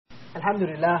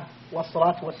Alhamdulillah,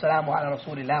 wassalatu wassalamu ala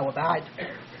rasulillah wa ba'd.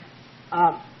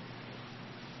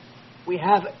 We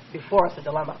have before us a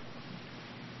dilemma,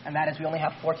 and that is we only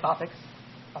have 4 topics,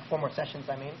 4 more sessions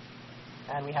I mean,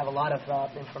 and we have a lot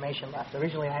of information left.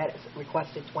 Originally I had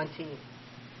requested 20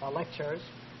 lectures,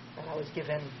 and I was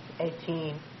given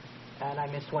 18, and I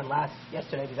missed one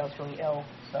yesterday because I was feeling ill,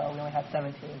 so we only have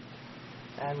 17.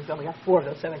 And we've only got 4 of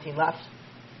those 17 left.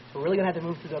 So we're really going to have to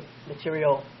move through the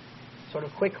material sort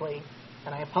of quickly,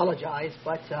 and I apologize,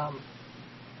 but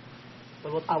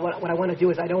what I want to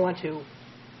do is I don't want to,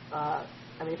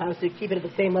 if I was to keep it at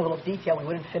the same level of detail, we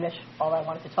wouldn't finish all I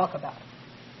wanted to talk about.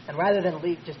 And rather than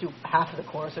just do half of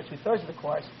the course or 2/3 of the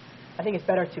course, I think it's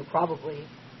better to probably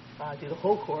do the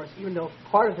whole course, even though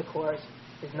part of the course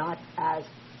is not as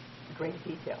great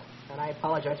detail. And I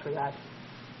apologize for that.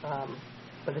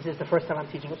 But this is the first time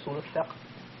I'm teaching Usool al-Fiqh,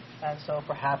 and so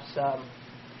perhaps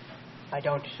I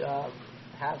don't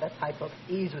have that type of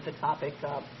ease with the topic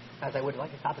as I would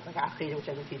like a topic like Aqeedah, which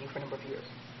I've been teaching for a number of years,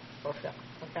 or Fiqh.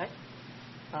 Okay?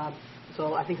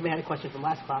 So I think we had a question from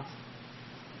last class.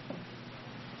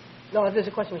 No, if there's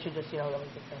a question, we should just, let me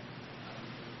take that.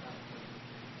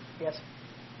 Yes?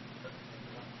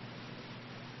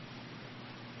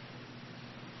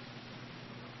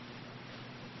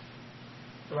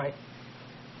 Right.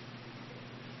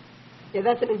 Yeah,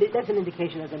 that's an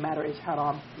indication that the matter is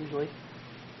haram, usually.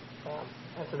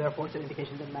 And so therefore it's an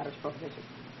indication that the matter is prohibition.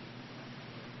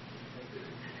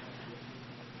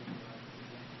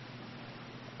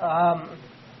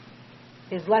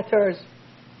 His letters,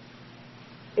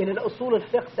 in an Usool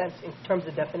al-Fiqh sense, in terms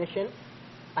of definition,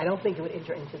 I don't think it would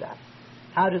enter into that.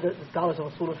 How do the scholars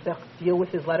of Usool al-Fiqh deal with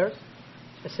his letters?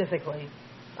 Specifically,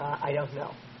 I don't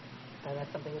know. And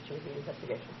that's something which would be an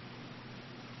investigation.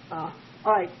 All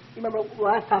right. You remember the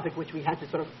last topic, which we had to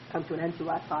sort of come to an end to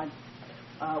last time,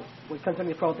 was concerning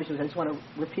the prohibitions. I just want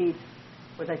to repeat,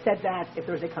 was I said that if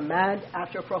there's a command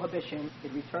after a prohibition,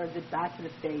 it returns it back to the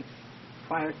state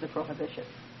prior to the prohibition.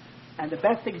 And the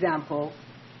best example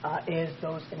is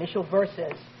those initial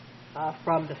verses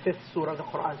from the 5th surah of the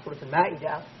Qur'an, Surah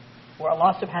Al-Ma'idah, where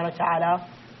Allah subhanahu wa ta'ala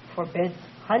forbids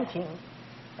hunting,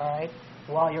 all right,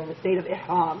 while you're in the state of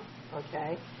ihram,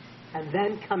 okay, and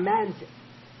then commands it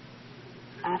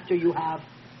after you have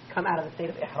come out of the state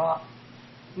of ihram.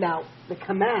 Now, the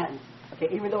command, okay,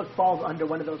 even though it falls under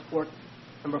one of those 4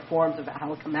 forms of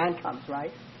how a command comes,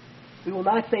 right, we will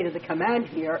not say that the command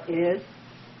here is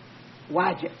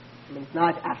wajib. I mean, it's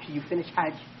not after you finish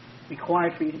Hajj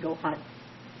required for you to go hunt.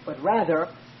 But rather,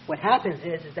 what happens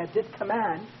is that this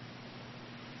command,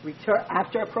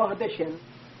 after a prohibition,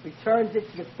 returns it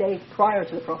to the state prior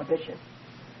to the prohibition.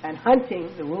 And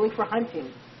hunting, the ruling for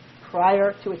hunting,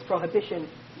 prior to its prohibition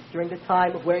during the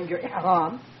time of wearing your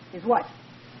ihram, is what?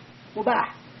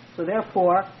 Mubah. So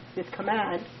therefore, this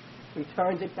command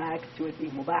returns it back to it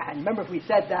being mubah. And remember, we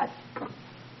said that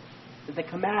the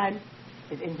command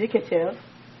is indicative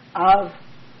of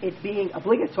it being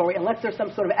obligatory unless there's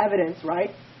some sort of evidence,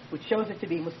 right, which shows it to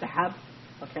be mustahab,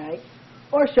 okay,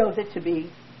 or shows it to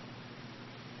be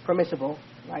permissible,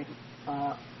 right,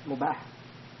 mubah.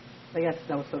 I guess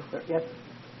that was so clear. Yes?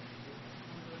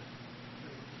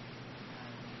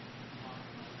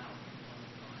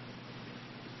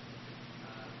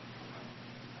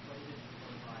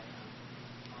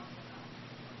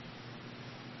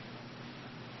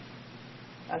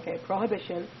 Okay,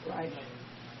 prohibition, right.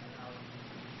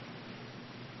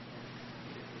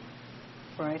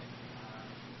 Right.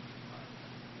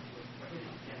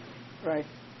 Right.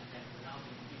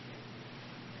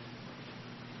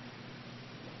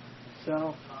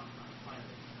 So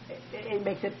it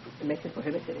makes it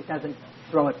prohibited. It doesn't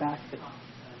throw it back.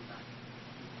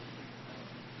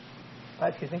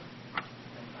 Excuse me.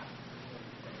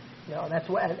 No, that's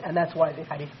why the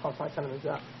hadith of Prophet ﷺ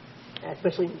is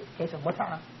especially in the case of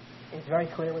mut'ah, it's very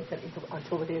clearly said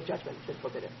until the day of judgment it is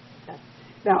forbidden. Okay.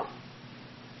 Now,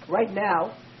 right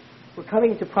now, we're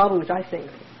coming into probably, which I think,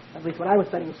 at least when I was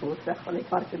studying Usool al-Fiqh, when they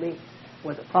taught it to me,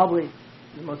 was probably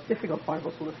the most difficult part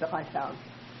of Usool al-Fiqh I found.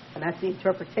 And that's the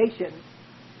interpretation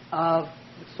of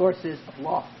the sources of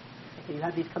law. Okay, you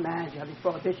have these commands, you have these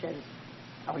prohibitions,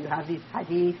 or you have these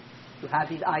hadith, you have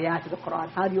these ayat of the Qur'an.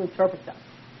 How do you interpret them?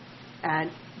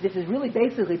 And this is really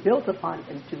basically built upon,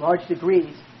 and to large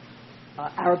degrees,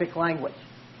 Arabic language.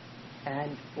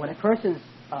 And when a person's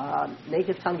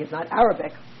native tongue is not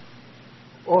Arabic,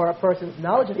 or a person's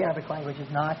knowledge of the Arabic language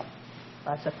is not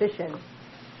sufficient,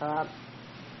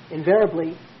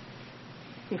 invariably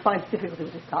he finds difficulty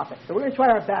with this topic. So we're going to try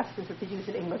our best, since we're teaching this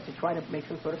in English, to try to make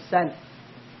some sort of sense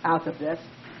out of this.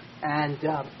 And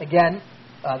again,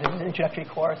 this is an introductory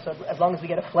course, so as long as we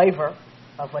get a flavor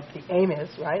of what the aim is,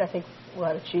 right, I think we'll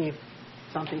have achieved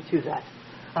something to that.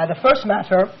 The first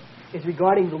matter is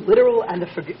regarding the literal and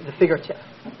the figurative.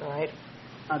 All right?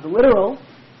 The literal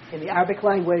in the Arabic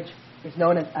language is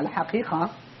known as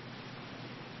al-Haqiqah,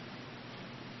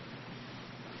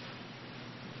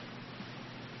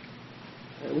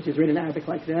 which is written in Arabic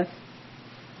like this.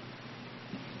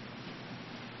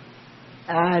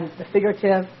 And the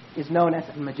figurative is known as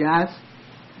al-Majaz.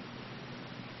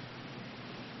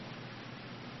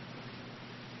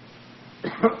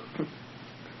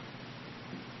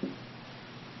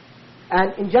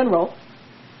 And in general,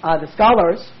 the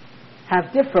scholars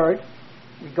have differed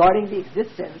regarding the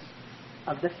existence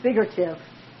of the figurative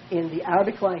in the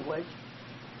Arabic language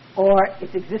or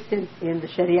its existence in the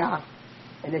Sharia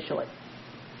initially.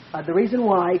 The reason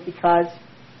why, because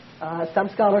some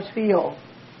scholars feel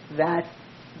that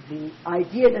the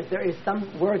idea that there is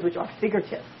some words which are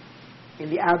figurative in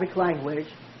the Arabic language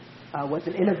was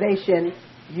an innovation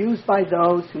used by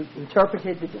those who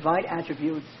interpreted the divine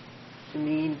attributes to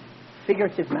mean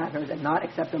figurative matters and not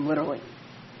accept them literally.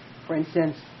 For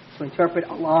instance, to interpret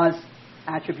Allah's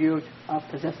attribute of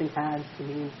possessing hands to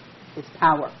mean His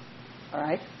power. All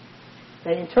right?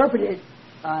 They interpreted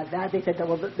that. They said that,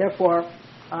 well, therefore,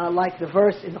 like the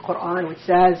verse in the Qur'an which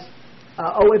says,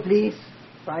 O Iblis,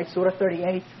 right? Surah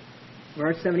 38,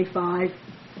 verse 75.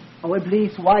 O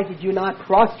Iblis, why did you not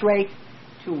prostrate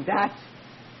to that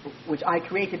which I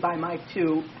created by my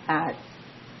two hands?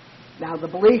 Now, the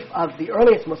belief of the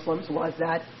earliest Muslims was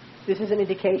that this is an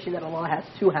indication that Allah has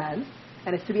two hands,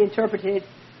 and it's to be interpreted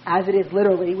as it is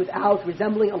literally, without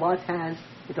resembling Allah's hands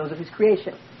with those of His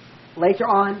creation. Later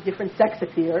on, different sects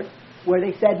appeared where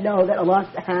they said no, that Allah's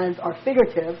hands are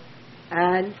figurative,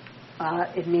 and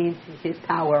it means His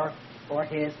power or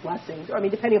His blessings, or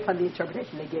depending upon the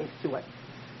interpretation they gave to it.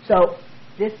 So,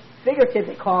 this figurative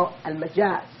they call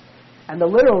al-Majaz, and the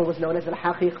literal was known as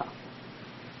al-Haqiqah.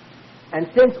 And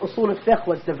since Usool al-Fiqh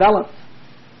was developed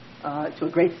to a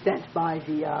great extent by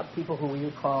the people who we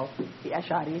would call the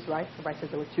Ash'aris, right? Everybody says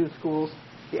there were two schools,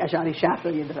 the Ash'ari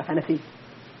Shafi'i and the Hanafi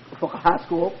Fuqaha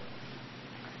school.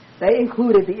 They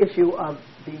included the issue of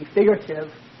the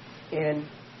figurative in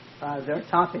their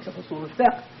topics of Usool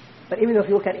al-Fiqh. But even though if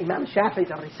you look at Imam Shafi'i's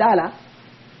Risala,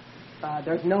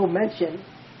 there's no mention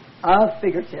of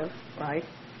figurative, right?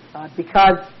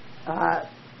 Because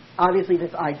obviously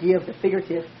this idea of the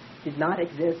figurative did not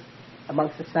exist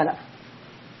amongst the Salaf.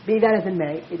 Be that as it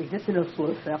may, it exists in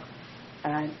Usool al-Fiqh,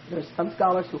 and there's some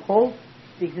scholars who hold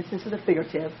the existence of the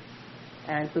figurative,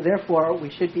 and so therefore we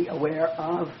should be aware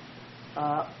of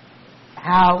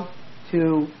how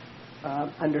to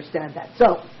understand that.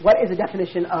 So, what is the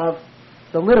definition of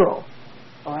the literal,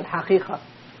 or al-Haqiqah?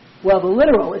 Well, the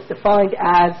literal is defined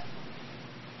as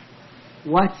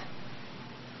what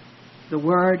the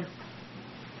word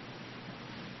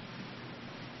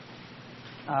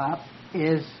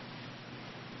is.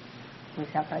 Let me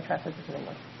see, how can I translate this in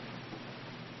English?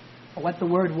 What the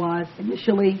word was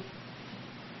initially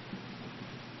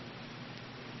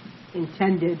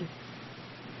intended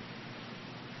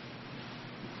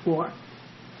for.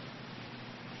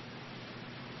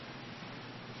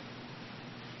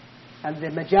 And the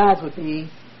majaz would be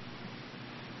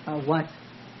what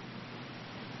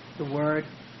the word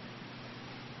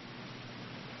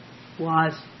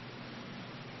was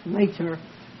later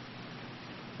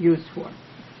used for.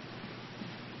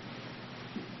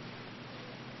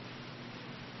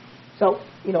 So,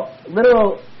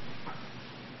 literal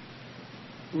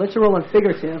and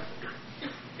figurative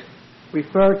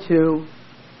refer to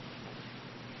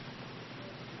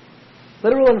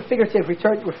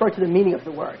the meaning of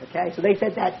the word. Okay, so they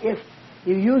said that if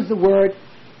you use the word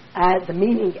as the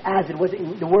meaning as it was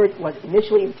the word was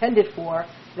initially intended for,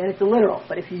 then it's a literal.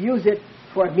 But if you use it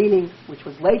for a meaning which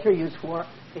was later used for,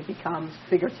 it becomes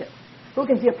figurative. Who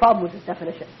can see a problem with this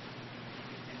definition?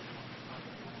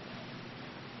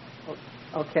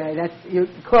 Okay, that's you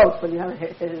close, but you haven't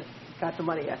got the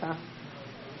money yet, huh?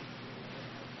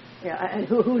 Yeah, and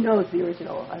who knows the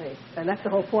original? And that's the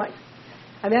whole point.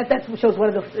 That shows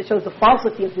shows the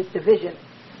falsity of this division.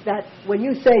 That when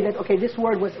you say that, okay, this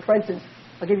word was, for instance,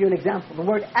 I'll give you an example. The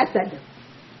word asad.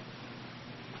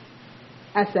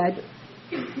 Asad.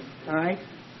 All right.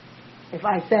 If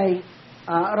I say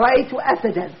ra'aytu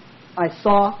asadan, I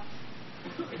saw.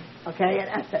 Okay, an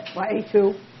asad.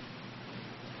 Ra'aytu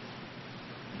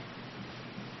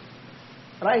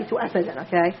asadan.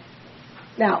 Okay.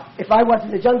 Now, if I was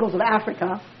in the jungles of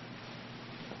Africa,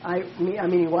 I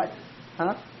mean what?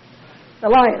 Huh? The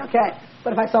lion, okay.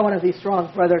 But if I saw one of these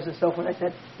strong brothers and so forth, I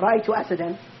said, Ra'aytu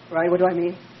asadan, right? What do I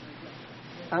mean?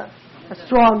 Huh? A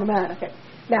strong man, okay.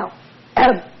 Now,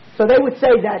 So they would say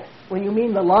that when you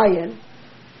mean the lion,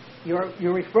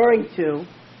 you're referring to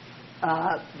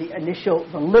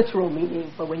the literal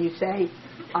meaning. But when you say,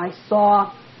 I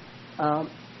saw an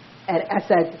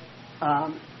asad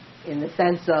in the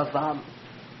sense of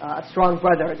a strong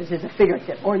brother, this is a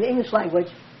figurative. Or in the English language,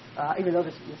 even though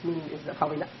this meaning is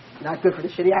probably not good for the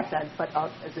Sharia sense, but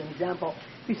as an example,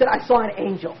 you said, I saw an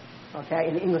angel, okay,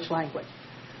 in the English language.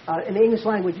 In the English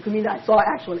language, you could mean that I saw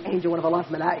actually an angel, one of Allah's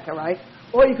malaika, right?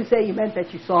 Or you could say you meant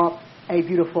that you saw a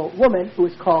beautiful woman who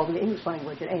is called in the English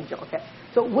language an angel, okay?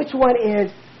 So which one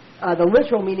is the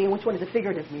literal meaning and which one is the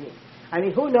figurative meaning? I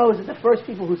mean, who knows that the first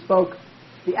people who spoke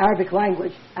the Arabic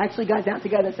language actually got down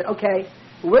together and said, okay,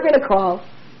 we're going to call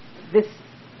this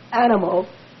animal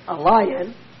a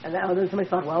lion, and then somebody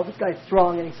thought, well, this guy's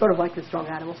strong, and he's sort of like this strong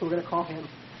animal, so we're going to call him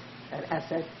an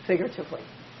asad figuratively.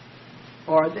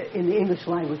 Or in the English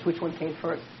language, which one came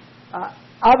first?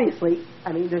 Obviously,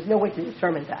 I mean, there's no way to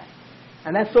determine that.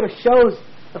 And that sort of shows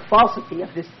the falsity of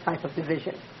this type of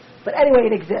division. But anyway,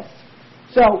 it exists.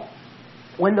 So,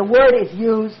 when the word is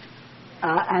used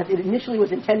as it initially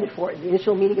was intended for, the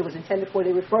initial meaning it was intended for,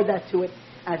 they referred that to it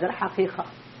as al-Haqiqah.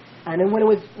 And then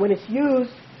when it's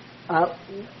used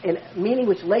in meaning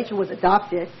which later was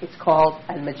adopted, it's called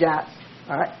al-Majaz.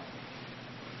 All right?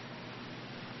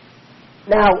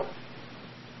 Now,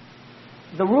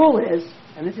 the rule is,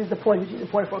 and this is the point which is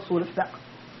important for Usool al-Fiqh,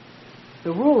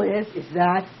 the rule is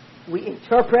that we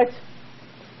interpret.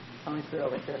 Let me clear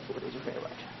over here so what is your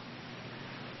favorite.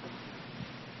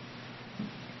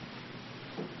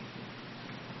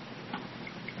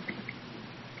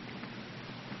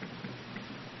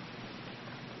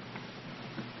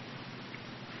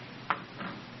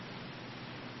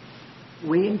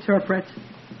 We interpret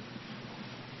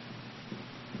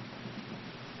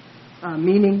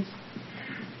meanings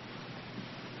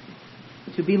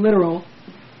to be literal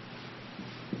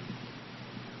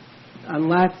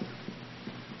unless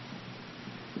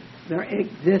there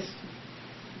exists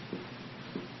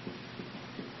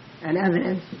an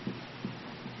evidence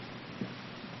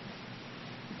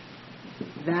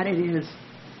that it is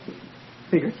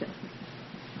figurative.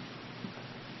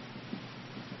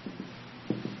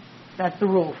 That's the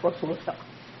rule for Usool al-Fiqh.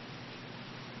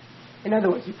 In other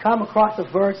words, you come across a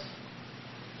verse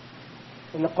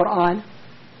in the Qur'an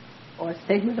or a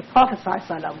statement of the Prophet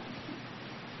ﷺ,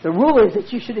 the rule is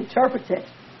that you should interpret it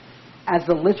as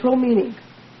the literal meaning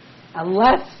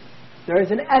unless there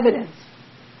is an evidence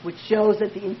which shows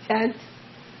that the intent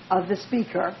of the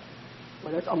speaker,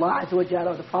 whether it's Allah Azza wa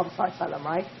Jalla or the Prophet ﷺ,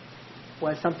 right,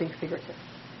 was something figurative.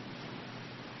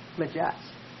 Majaz.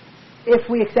 If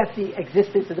we accept the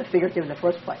existence of the figurative in the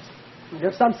first place. I mean, there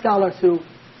are some scholars who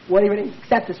won't even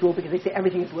accept this rule because they say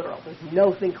everything is literal. There's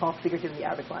no thing called figurative in the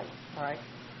Arabic language. All right?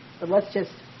 But let's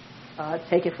just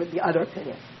take it for the other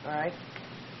opinion. All right?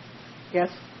 Yes?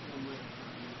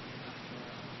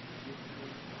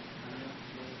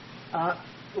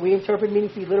 We interpret meaning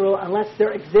to be literal unless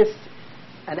there exists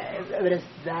an evidence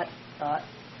that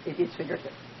it is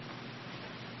figurative.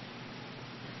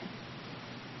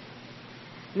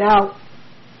 Now,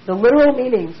 the literal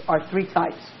meanings are three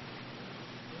types.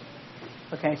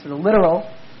 Okay, so the literal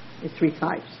is three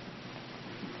types.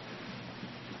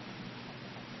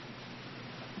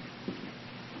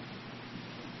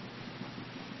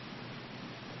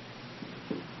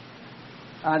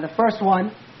 The first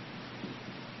one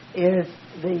is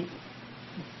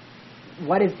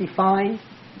what is defined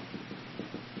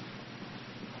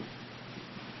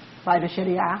by the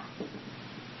Sharia.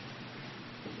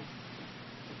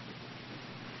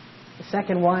 The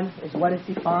second one is what is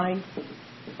defined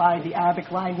by the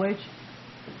Arabic language.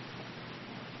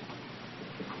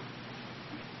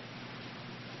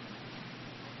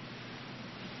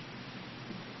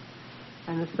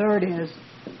 And the third is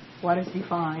what is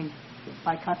defined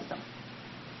by custom.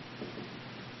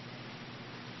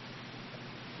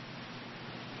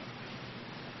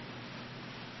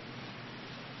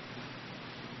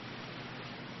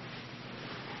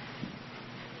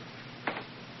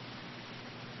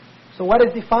 So what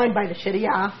is defined by the Sharia,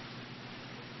 I'm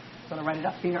going to write it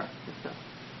up here, just so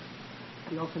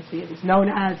you all can see it, is known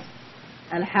as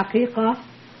al-Haqiqah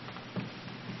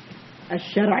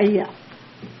al-Shar'iyya.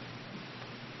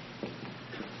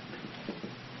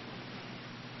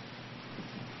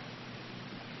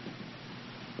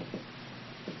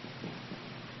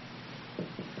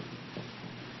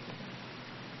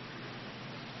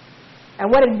 And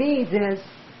what it means is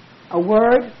a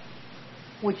word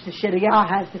which the Sharia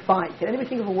has defined. Can anybody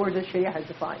think of a word that Sharia has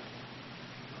defined?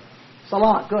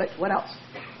 Salah, good. What else?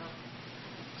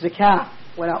 Zakah,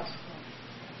 what else?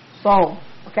 Saum.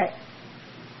 Okay.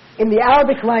 In the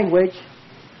Arabic language,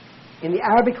 In the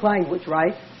Arabic language,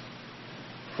 right,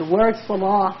 the word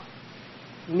salah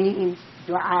means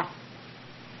dua.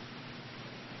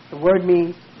 The word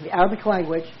means, in the Arabic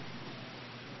language,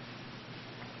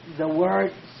 the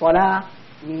word salah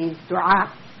means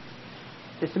dua.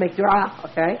 Just to make dua,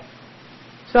 okay?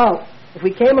 So, if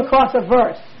we came across a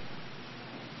verse,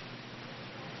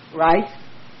 right,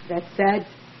 that said,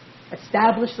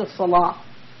 establish the salah,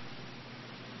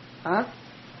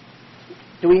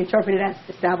 do we interpret it as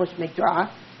establish, make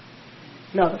dua?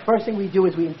 No, the first thing we do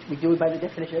is we do it by the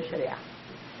definition of Sharia.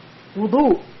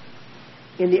 Wudu,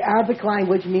 in the Arabic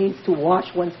language, means to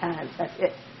wash one's hands. That's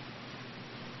it.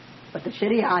 But the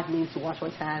Sharia means to wash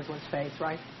one's hands, one's face,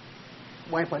 right?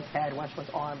 Wipe one's head, wash one's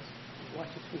arms, wash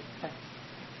his feet. Okay?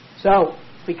 So,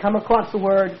 if we come across the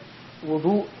word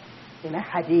wudu in a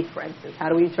hadith, for instance, how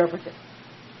do we interpret it?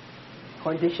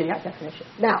 According to the Sharia definition.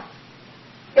 Now,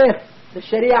 if the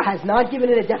Sharia has not given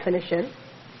it a definition,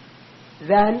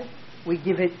 then we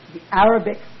give it the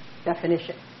Arabic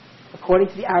definition, according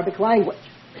to the Arabic language.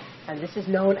 And this is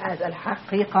known as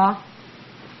al-Haqiqa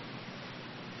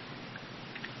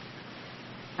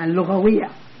al-Lughawiyya.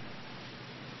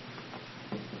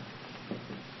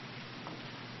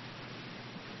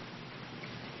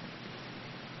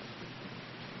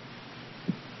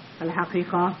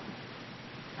 Al-Haqiqa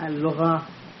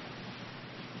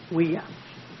al-Lughawiyya.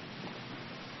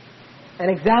 An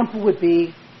example would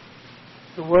be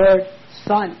the word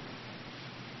sun,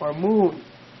 or moon,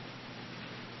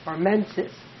 or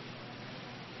menses.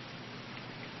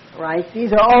 Right?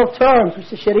 These are all terms which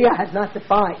the Sharia has not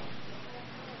defined,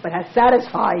 but has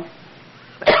satisfied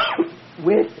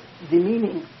with the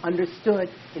meaning understood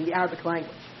in the Arabic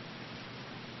language.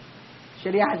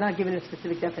 Sharia has not given it a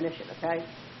specific definition, okay?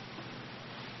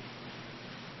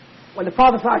 When the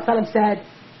Prophet ﷺ said,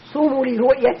 "Sumu li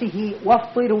ru'yatihi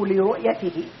waftiru li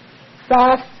ru'yatihi,"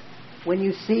 fast when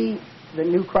you see the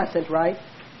new crescent, right?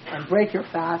 And break your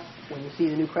fast when you see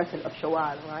the new crescent of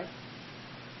Shawwal, right?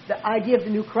 The idea of the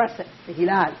new crescent, the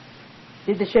hilal,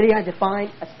 did the Sharia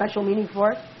define a special meaning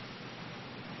for it?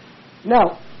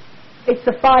 No. It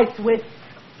sufficed with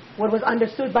what was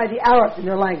understood by the Arabs in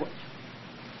their language.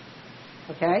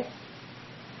 Okay?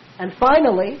 And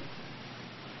finally,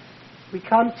 we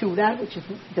come to that which is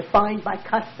defined by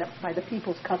custom, by the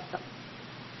people's custom.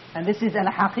 And this is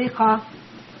al-Haqiqa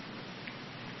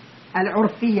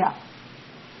al-Urfiyya.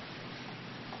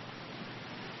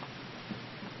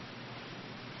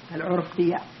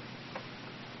 Al-Urfiyya.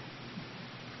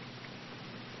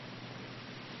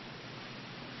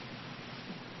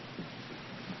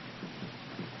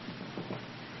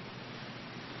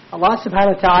 Allah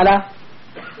subhanahu wa ta'ala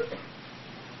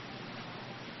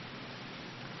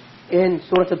in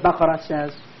Surah Al-Baqarah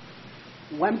says,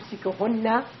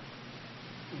 وَامْسِكُهُنَّ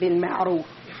بِالْمَعْرُوفِ.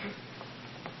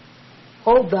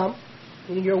 Hold them,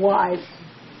 meaning your wives,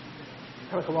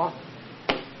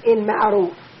 in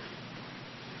ma'roof,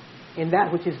 in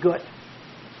that which is good.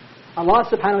 Allah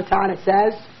subhanahu wa ta'ala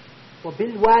says,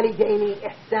 وَبِالْوَالِدَيْنِ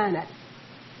إِحْسَانًا.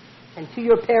 And to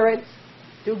your parents,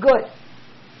 do good.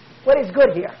 What is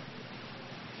good here?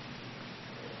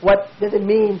 What does it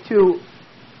mean to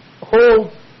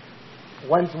hold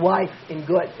one's wife in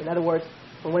good? In other words,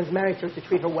 when one's married to her, to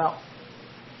treat her well.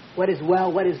 What is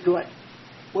well? What is good?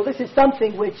 Well, this is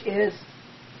something which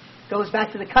goes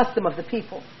back to the custom of the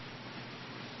people.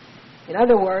 In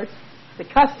other words, the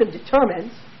custom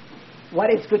determines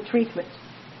what is good treatment.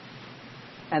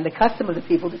 And the custom of the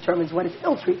people determines what is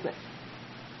ill treatment.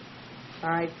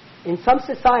 All right? In some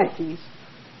societies,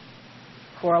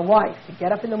 for a wife to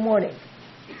get up in the morning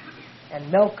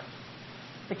and milk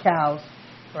the cows,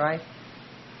 right?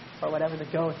 Or whatever, the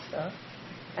goats,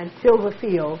 and till the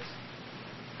fields,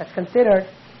 that's considered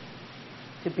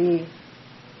to be,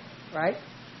 right?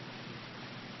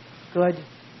 Good,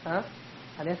 and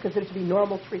that's considered to be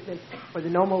normal treatment or the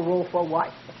normal role for a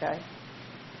wife, okay?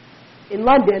 In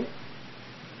London,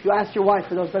 if you ask your wife,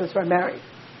 for those brothers who are married,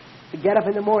 to get up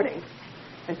in the morning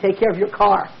and take care of your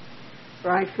car,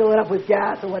 right? Fill it up with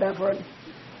gas or whatever, and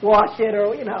wash it,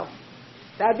 or,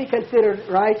 that'd be considered,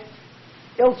 right,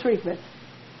 ill treatment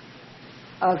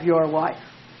of your wife.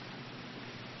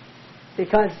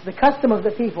 Because the custom of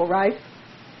the people, right,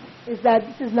 is that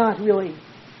this is not really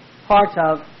part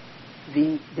of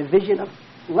the division of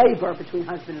labor between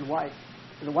husband and wife.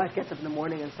 And the wife gets up in the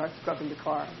morning and starts scrubbing the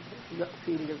car,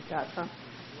 feeding it gas,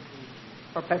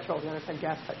 or petrol, you understand,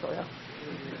 gas, petrol, yeah?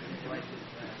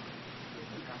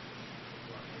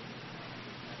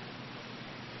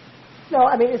 No,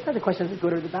 I mean, it's not the question of the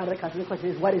good or the bad of the custom. The question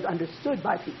is what is understood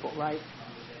by people, right?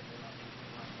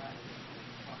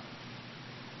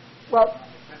 Well,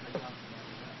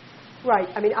 Right.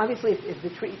 I mean, obviously, if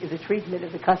the treatment,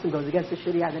 if the custom goes against the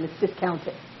Sharia, then it's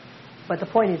discounted. But the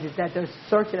point is that there's a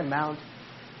certain amount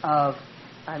of,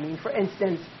 I mean, for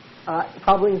instance,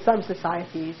 probably in some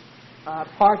societies,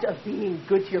 part of being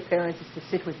good to your parents is to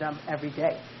sit with them every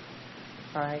day.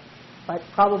 All right? But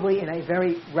probably in a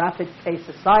very rapid-paced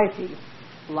society,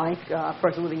 like a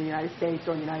person living in the United States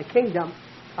or in the United Kingdom,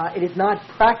 it is not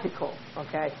practical,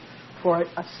 okay, for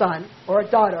a son or a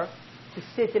daughter to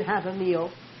sit and have a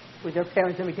meal with their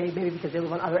parents every day, maybe because they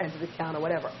live on other ends of the town or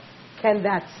whatever. Can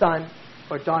that son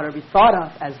or daughter be thought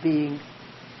of as being,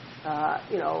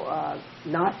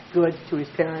 not good to his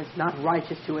parents, not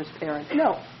righteous to his parents?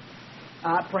 No.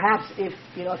 Perhaps if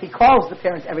he calls the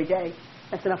parents every day,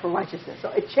 that's enough for righteousness. So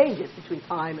it changes between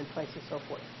time and place and so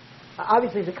forth.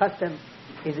 Obviously, if the custom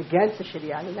is against the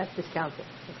Sharia, then that's discounted.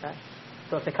 Okay.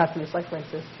 So if the custom is like, for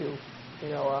instance, to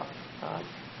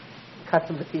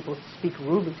custom of people to speak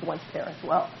rudely to one's parents,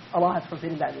 well, Allah has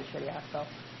forbidden that in the Sharia, so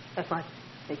that's not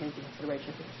taken into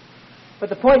consideration here. But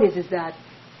the point is that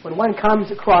when one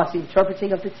comes across the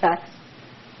interpreting of the text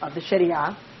of the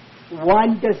Sharia,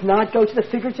 one does not go to the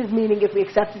figurative meaning if we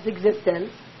accept its existence,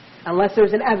 unless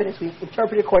there's an evidence. We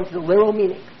interpret it according to the literal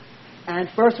meaning. And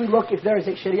first we look if there is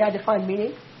a Sharia-defined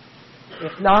meaning.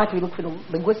 If not, we look for the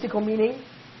linguistical meaning.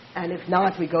 And if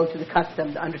not, we go to the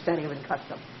custom, the understanding of the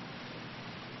custom.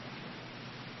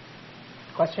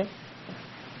 Question?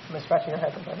 I'm scratching your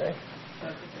head.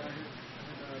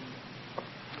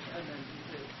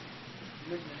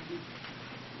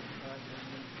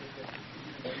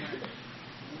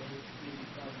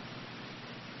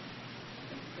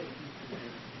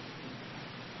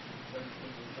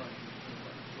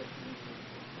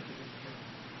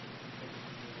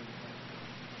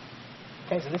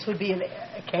 Okay, so this would be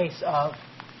a case of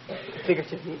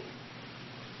figurative meaning.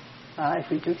 If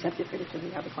we do accept it figuratively,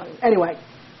 have a claim. Anyway,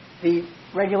 the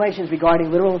regulations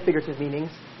regarding literal and figurative meanings,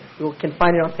 you can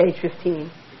find it on page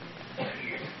 15,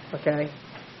 okay,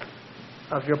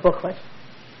 of your booklet.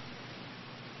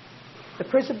 The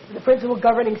principle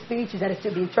governing speech is that it's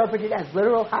to be interpreted as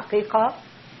literal haqiqah.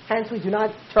 Hence, we do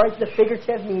not turn to the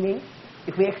figurative meaning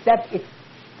if we accept its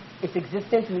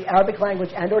existence in the Arabic language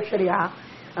and or Sharia,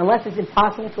 unless it's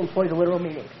impossible to employ the literal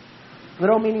meanings.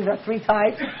 Literal meanings are three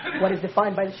types. What is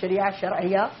defined by the Sharia,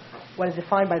 Shar'iyya. What is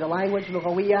defined by the language,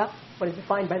 Lughawiyya. What is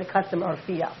defined by the custom,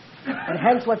 Urfiyya. And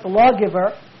hence what the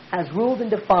lawgiver has ruled and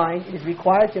defined, it is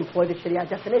required to employ the Sharia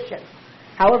definition.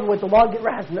 However, what the lawgiver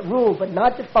has ruled but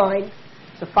not defined,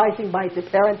 sufficing by its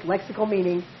apparent lexical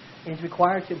meaning, it is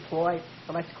required to employ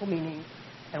the lexical meaning.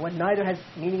 And what neither has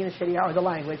meaning in the Sharia or the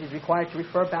language is required to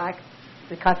refer back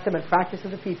to the custom and practice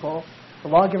of the people. The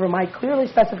lawgiver might clearly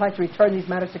specify to return these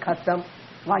matters to custom,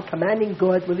 like commanding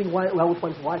good, living well with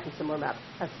one's wife, and similar matters.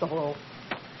 That's the whole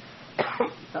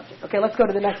subject. Okay, let's go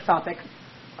to the next topic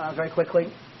very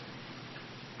quickly.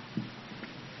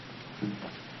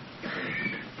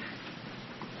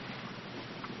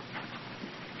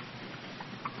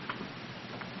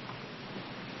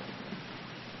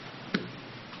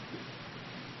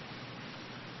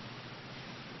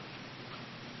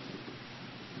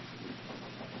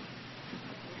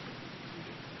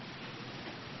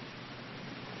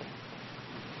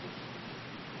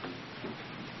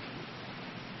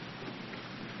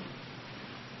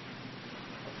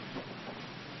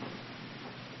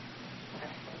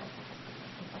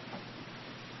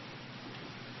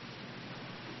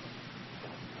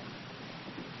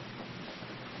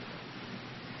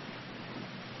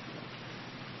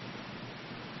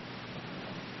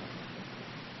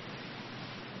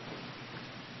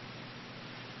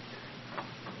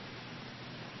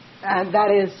 And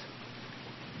that is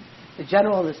the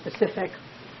general and the specific.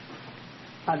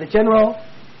 The general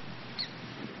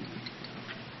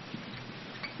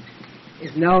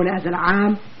is known as an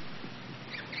am,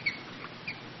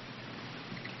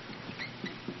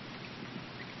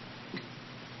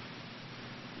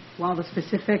 while the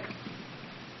specific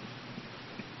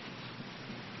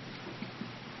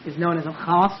is known as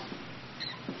al-khas.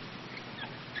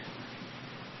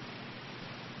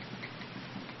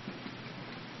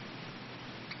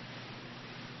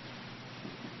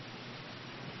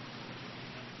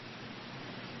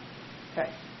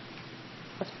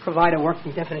 Provide a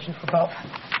working definition for both.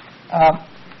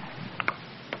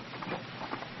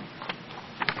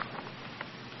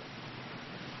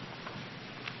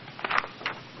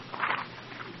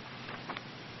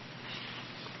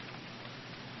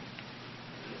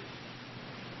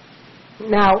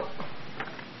 Now,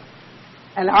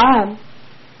 al-am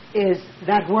is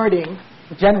that wording,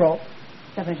 general,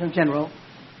 definition of general,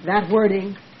 that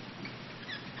wording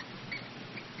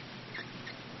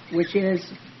which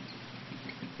is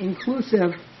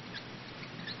inclusive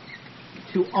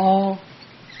to all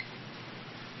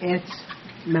its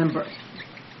members.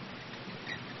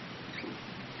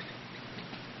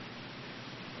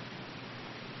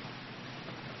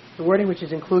 The wording which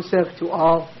is inclusive to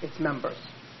all its members.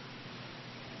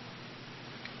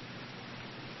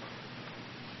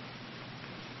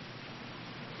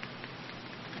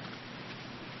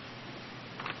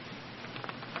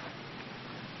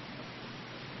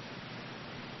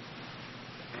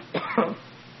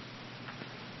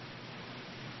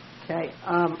 Okay.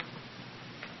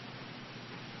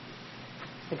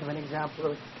 Think of an example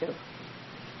really quick.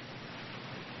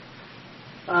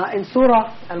 In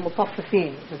Surah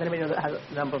al-Mutaffifin, does anybody know that has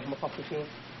a number of Mutaffifin?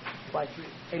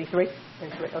 83?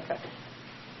 83, okay.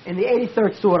 In the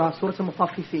 83rd Surah, Surah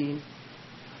al-Mutaffifin,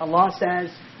 Allah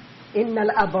says, إِنَّ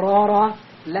الْأَبْرَارَ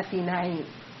لَفِي نَعِيمٍ.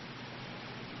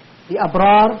 The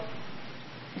Abrar,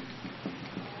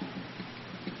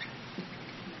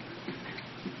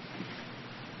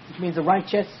 which means the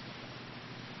righteous,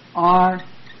 are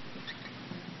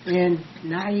in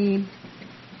Na'im,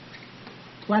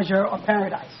 pleasure or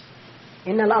paradise.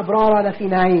 Inna al-abrara lafi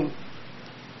na'im.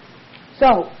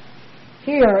 So,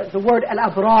 here the word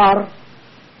al-abrar,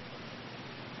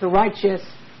 the righteous,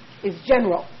 is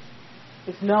general.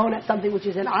 It's known as something which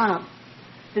is an am.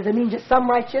 Does it mean just some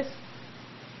righteous?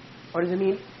 Or does it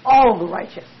mean all the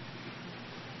righteous?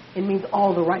 It means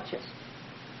all the righteous.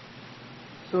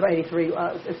 Surah 83.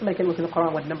 If somebody can look in the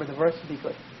Qur'an what number the verse would be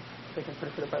good. So we can put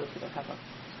it for the brothers who don't have one.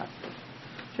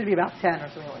 Should be about 10 or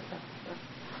something like that.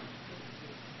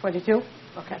 22?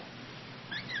 Okay.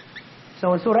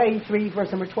 So in Surah 83,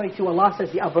 verse number 22, Allah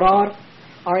says the Abrar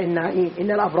are in Na'im.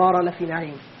 Inna al-Abrara lafi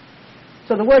Na'im.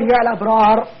 So the word here,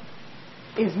 al-Abrar,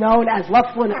 is known as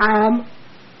lafzun am,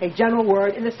 a general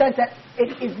word, in the sense that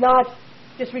it is not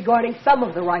disregarding some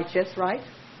of the righteous, right?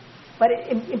 But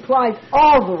it implies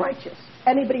all the righteous.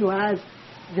 Anybody who has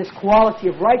this quality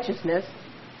of righteousness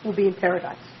will be in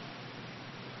paradise.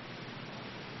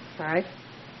 All right?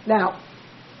 Now,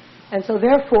 and so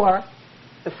therefore,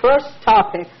 the first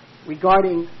topic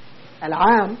regarding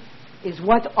al-am is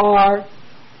what are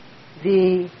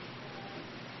the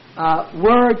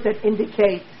words that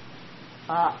indicate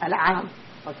al-am,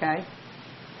 okay?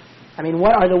 I mean,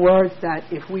 what are the words that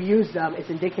if we use them, it's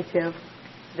indicative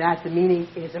that the meaning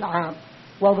is al-am?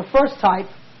 Well, the first type,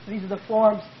 these are the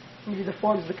forms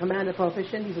of the command and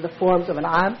prohibition, these are the forms of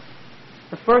al-am.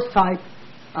 The first type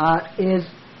is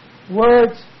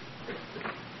words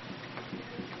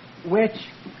which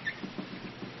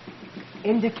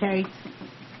indicate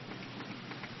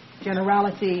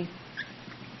generality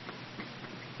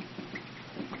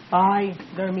by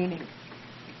their meaning.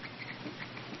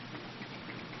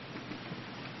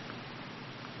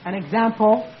 An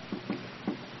example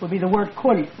would be the word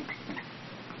kul.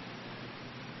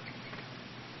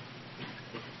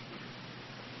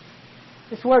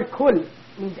 This word kul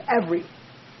means every.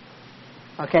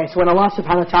 Okay, so when Allah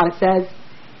subhanahu wa ta'ala says,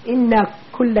 Inna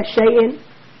kulla shay'in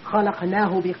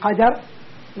khalaqnahu biqadar,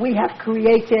 we have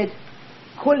created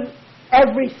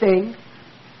everything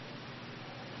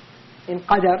in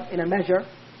qadar, in a measure,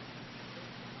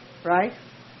 right?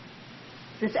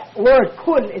 This word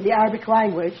kul in the Arabic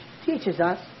language teaches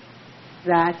us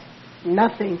that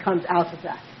nothing comes out of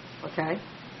that, okay?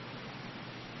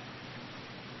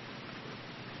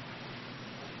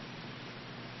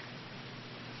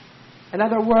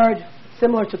 Another word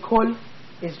similar to kul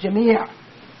is jami'.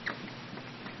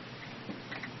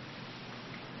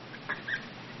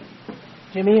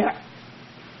 Jami'.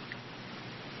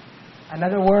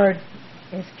 Another word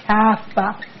is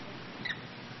kaffa.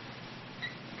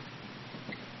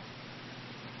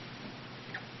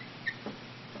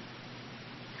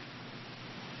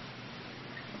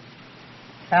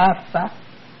 Kaffa.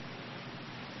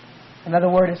 Another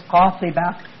word is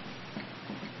qatiba.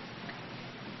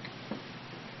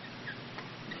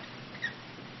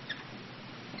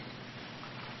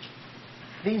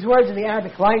 These words in the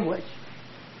Arabic language,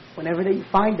 whenever you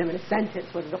find them in a sentence,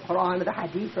 whether the Qur'an or the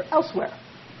Hadith or elsewhere,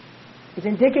 is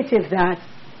indicative that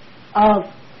of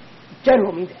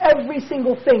general, means every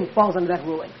single thing falls under that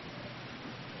ruling.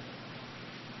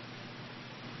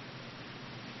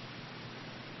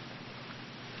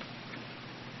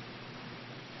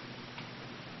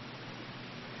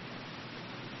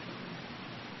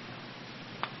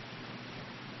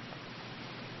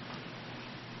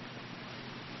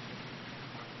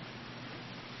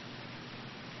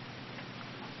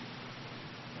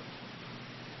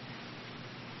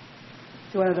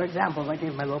 One other examples I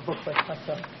gave my little booklet, but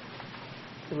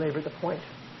belabor the point.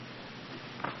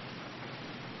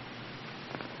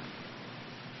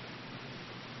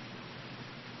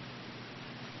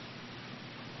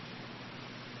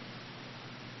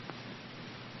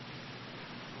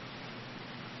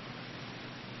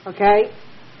 Okay?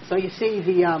 So you see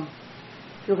the,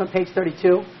 if you look on page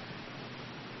 32,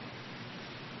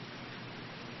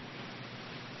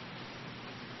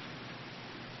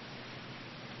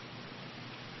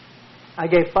 I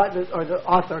gave five, or the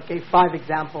author gave 5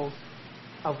 examples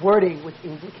of wording which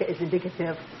is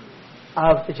indicative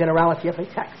of the generality of a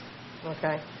text.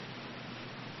 Okay?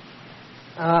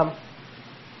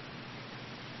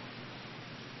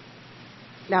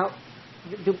 Now,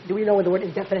 do we know what the word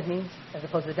indefinite means as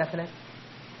opposed to definite?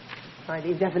 Right,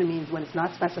 the indefinite means when it's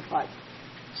not specified.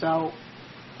 So,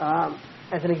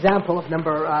 as an example of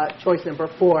choice number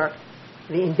 4,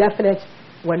 the indefinite,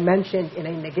 when mentioned in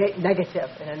a negative,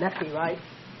 in a nafi, right,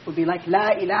 would be like La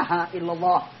ilaha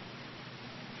illallah.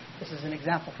 This is an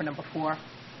example for number 4.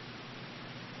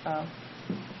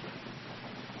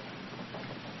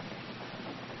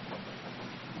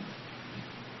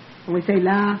 When we say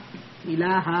La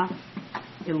ilaha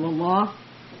illallah,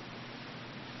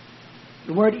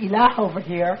 the word ilah over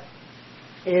here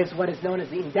is what is known as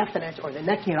the indefinite, or the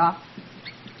nakira.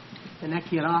 The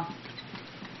nakira,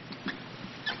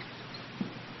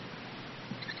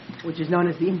 which is known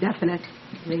as the indefinite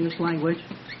in the English language.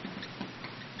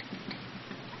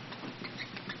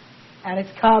 And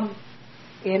it's come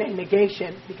in a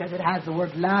negation because it has the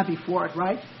word la before it,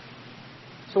 right?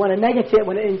 So when an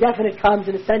indefinite comes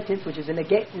in a sentence, which is a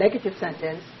negative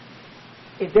sentence,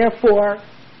 it therefore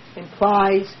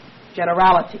implies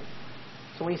generality.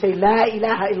 So when you say La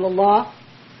ilaha illallah,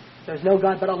 there's no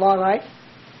God but Allah, right?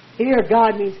 Here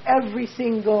God means every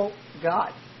single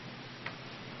God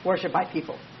worshipped by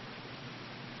people,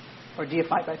 or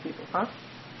deified by people, huh?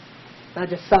 Not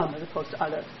just some as opposed to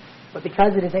others. But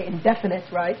because it is an indefinite,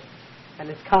 right, and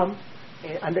it's come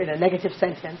in a negative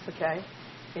sentence, okay,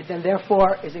 it then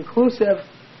therefore is inclusive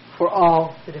for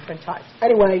all the different types.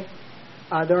 Anyway,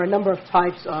 there are a number of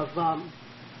types of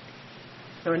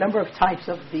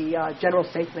the general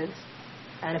statements,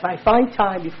 and if I find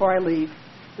time before I leave,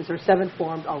 since there are 7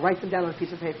 forms, I'll write them down on a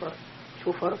piece of paper, which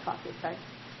we'll photocopy, okay?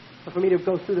 But for me to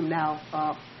go through them now,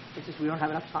 it's just we don't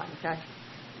have enough time, okay?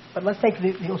 But let's take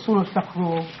the Usool al-Fiqh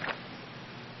rule.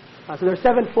 So there are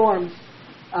 7 forms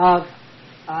of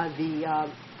the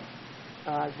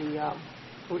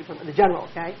general,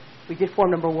 okay? We did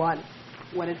form number 1,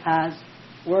 when it has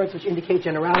words which indicate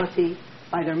generality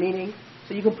by their meaning.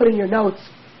 So you can put in your notes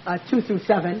 2 through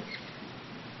 7,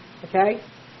 okay?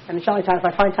 And inshallah, if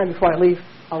I find time before I leave,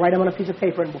 I'll write them on a piece of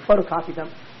paper and we'll photocopy them,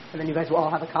 and then you guys will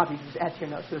all have a copy to just add to your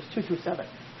notes. So there's 2 through 7.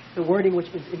 The wording which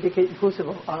is inclusive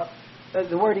of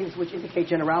the wordings which indicate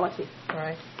generality, all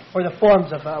right, or the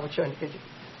forms of which are indicated.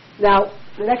 Now,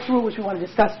 the next rule which we want to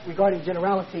discuss regarding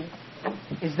generality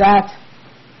is that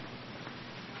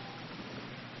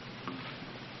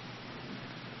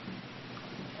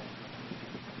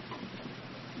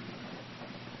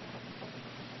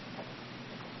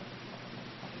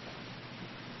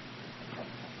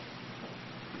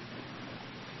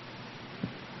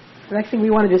the next thing we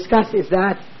want to discuss is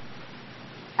that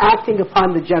acting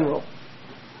upon the general.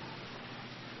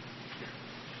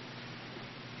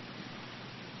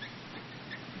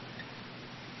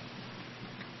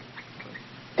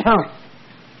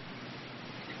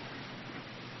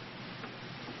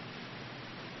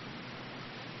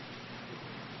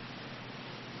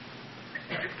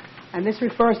 And this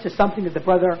refers to something that the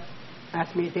brother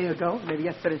asked me a day ago, maybe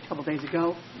yesterday, a couple of days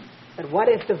ago. And what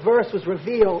if the verse was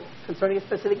revealed concerning a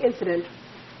specific incident?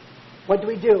 What do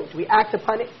we do? Do we act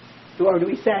upon it? Or do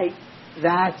we say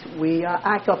that we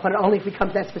act upon it only if it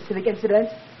comes to that specific incident?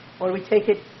 Or do we take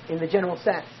it in the general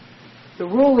sense? The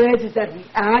rule is that we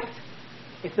act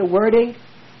if the wording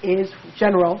is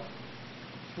general.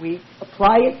 We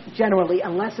apply it generally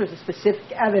unless there's a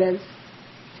specific evidence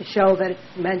to show that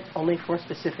it's meant only for a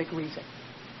specific reason.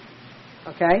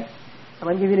 Okay? So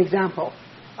let me give you an example.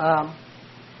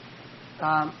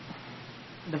 The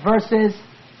verses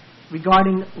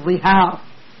regarding lihar.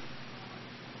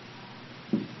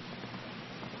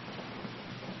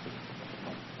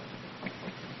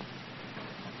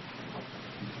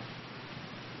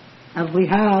 And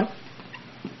lihar,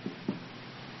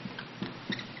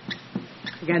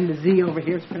 again the Z over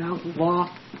here is pronounced law.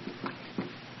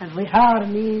 And lihar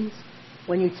means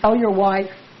when you tell your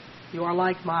wife, you are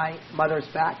like my mother's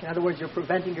back. In other words, you're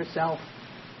preventing yourself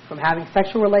from having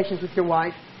sexual relations with your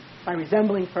wife by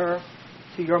resembling her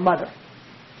to your mother.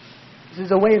 This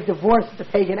is a way of divorce that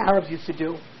the pagan Arabs used to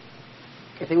do.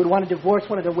 If they would want to divorce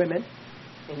one of their women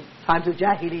in times of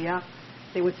Jahiliyyah,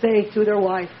 they would say to their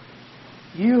wife,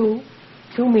 you,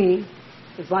 to me,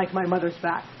 is like my mother's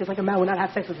back. Just like a man would not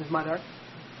have sex with his mother,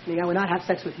 meaning I would not have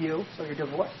sex with you, so you're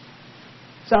divorced.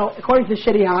 So, according to the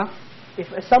Sharia, if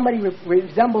somebody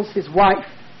resembles his wife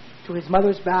to his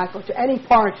mother's back or to any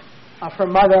part of her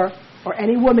mother or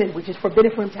any woman which is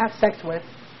forbidden for him to have sex with,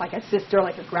 like a sister,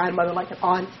 like a grandmother, like an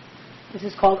aunt, this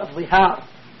is called al-Zihar.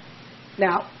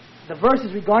 Now, the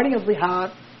verses regarding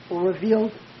al-Zihar were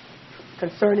revealed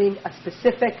concerning a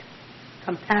specific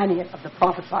companion of the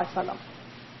Prophet ﷺ.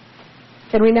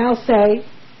 Can we now say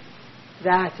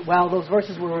that, well, those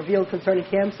verses were revealed concerning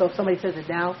him, so if somebody says it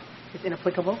now, it's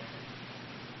inapplicable?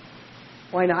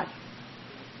 Why not?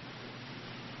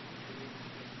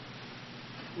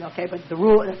 Okay, but the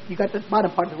rule, you got the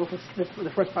bottom part of the rule,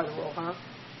 the first part of the rule, huh?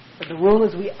 But the rule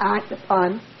is we act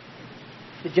upon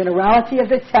the generality of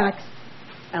the text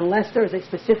unless there is a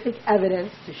specific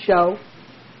evidence to show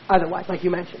otherwise, like you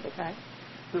mentioned, okay?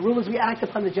 The rule is we act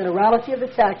upon the generality of the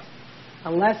text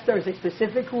unless there is a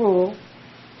specific rule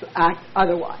to act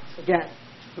otherwise. Again,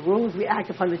 the rule is we act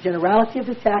upon the generality of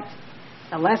the text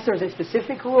unless there is a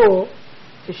specific rule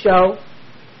to show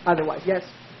otherwise. Yes?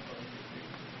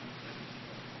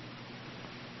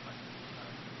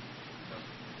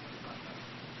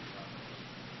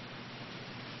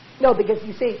 No, because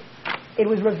you see, it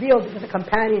was revealed because a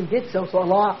companion did so, so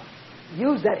Allah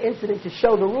used that incident to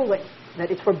show the ruling that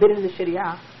it's forbidden in the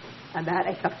Sharia and that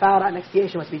a kafara, an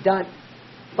expiation, must be done.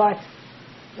 But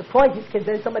the point is, can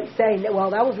then somebody saying that,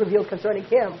 well, that was revealed concerning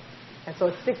him, and so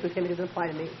it sticks with him, it doesn't apply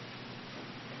to me.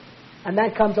 And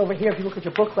that comes over here, if you look at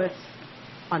your booklets,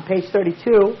 on page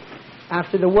 32,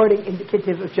 after the wording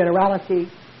indicative of generality,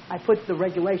 I put the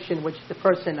regulation which the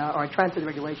person, or I translated the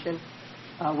regulation,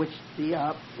 which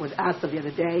was asked of the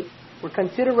other day, where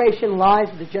consideration lies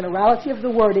with the generality of the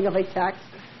wording of a text,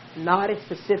 not a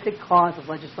specific cause of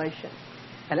legislation.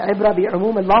 العبرة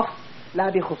بعموم اللفظ لا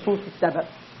بخصوص السبب.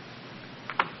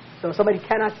 So somebody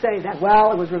cannot say that,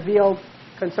 well, it was revealed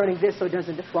concerning this, so it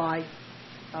doesn't apply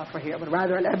for here. But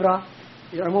rather, العبرة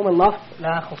بعموم اللفظ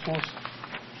لا خصوص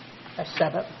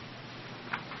السبب.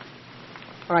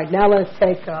 All right, now let's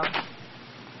take...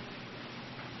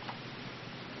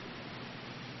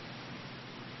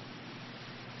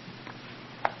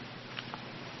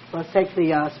 let's take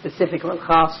the specific or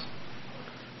khas.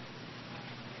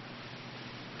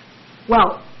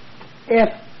 Well,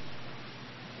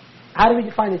 how do we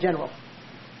define the general?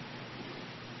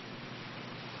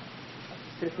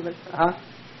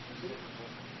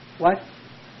 What?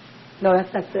 No,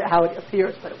 that's how it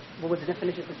appears, but what was the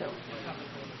definition for general?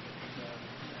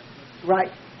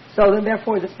 Right. So then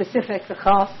therefore the specific, the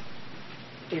khas,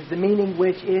 is the meaning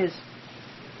which is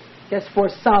just for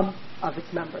some of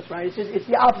its members, right? It's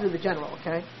the opposite of the general,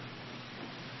 okay?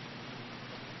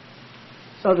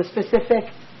 So the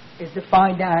specific is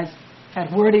defined as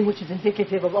wording which is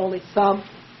indicative of only some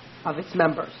of its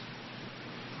members.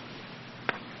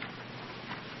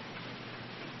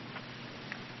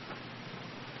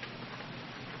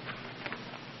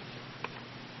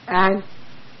 And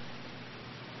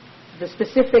the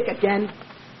specific, again,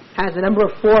 has a number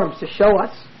of forms to show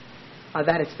us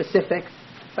that it's specific.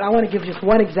 But I want to give just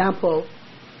one example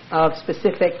of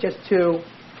specific just to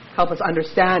help us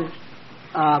understand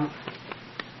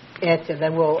it, and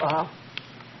then we'll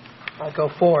go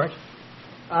forward.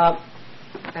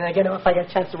 And again, if I get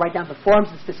a chance to write down the forms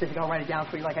of specific, I'll write it down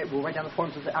for you, like I will write down the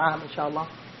forms of the am, inshallah.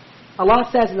 Allah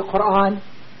says in the Qur'an,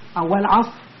 wal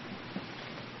asr,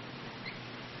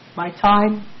 by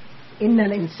time, inna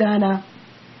al-insana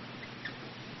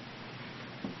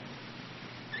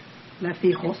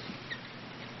lafi khusr.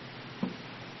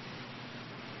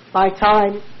 By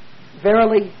time,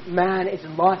 verily, man is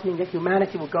in loss, meaning that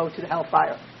humanity will go to the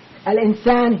hellfire.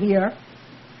 Al-insan here,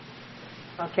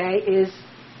 okay, is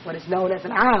what is known as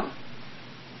an am.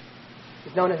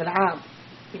 It's known as an am.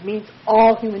 It means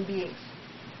all human beings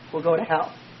will go to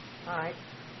hell. All right.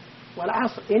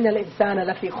 وَالْعَصْرِ إِنَّ الْإِنسَانَ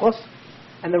لَفِي خُسْرٍ.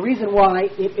 And the reason why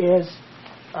it is,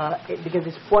 because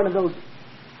it's one of those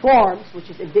forms which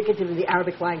is indicative in the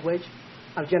Arabic language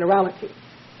of generality.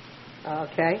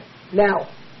 Okay. Now,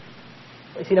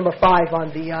 you see number 5 on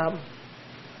the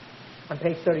on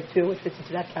page 32, which fits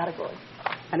into that category.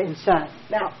 Al-insan.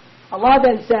 Now, Allah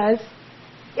then says,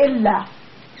 إِلَّا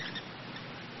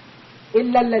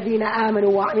الَّذِينَ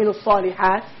آمَنُوا وَعَمِلُوا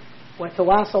الصَّالِحَاتِ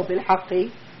وَتَوَاصَوْا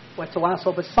بِالْحَقِّ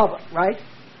وَتَوَاصَوْا بِالصَّبْرِ. Right?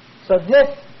 So this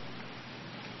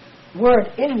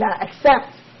word, إِلَّا,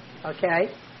 except, okay,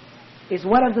 is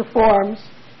one of the forms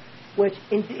which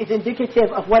is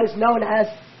indicative of what is known as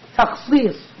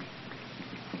takhsis.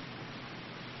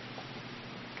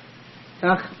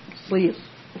 Takhsis.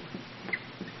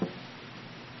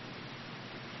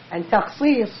 And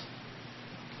takhsis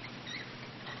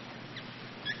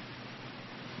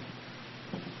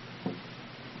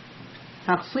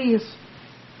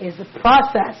is the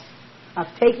process of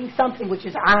taking something which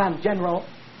is am, general,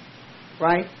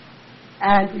 right,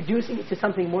 and reducing it to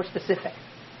something more specific.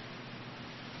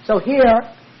 So here,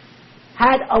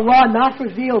 had Allah not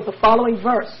revealed the following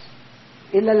verse,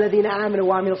 إِلَّا الَّذِينَ آمَنُوا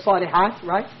وَعَمِلُوا الصَّالِحَاتِ,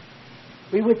 right,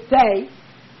 we would say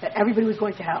that everybody was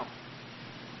going to hell.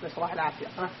 Because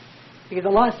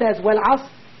Allah says, وَالْعَصْرِ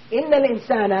إِنَّ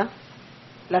الْإِنسَانَ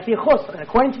لَفِي خُسْرٍ. And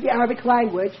according to the Arabic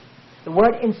language, the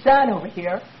word insan over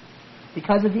here,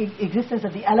 because of the existence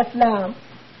of the alif lam,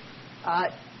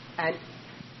 and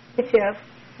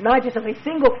not just of a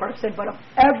single person, but of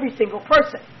every single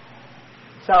person.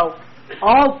 So,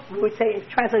 all, we would say, if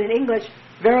translated in English,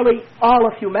 verily all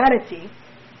of humanity,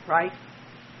 right,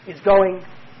 is going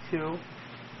to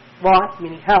what?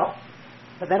 Meaning hell.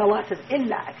 But then Allah says,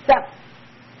 illa, except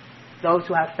those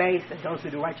who have faith, and those who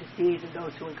do righteous deeds, and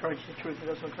those who encourage the truth, and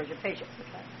those who encourage the patience.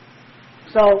 Okay?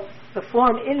 So, the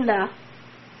form illa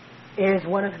is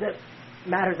one of the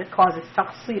matters that causes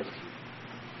taqsir.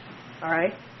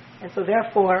 Alright? And so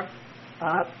therefore,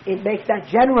 it makes that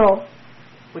general,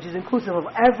 which is inclusive of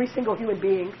every single human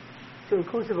being, to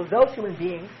inclusive of those human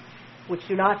beings which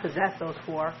do not possess those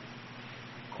four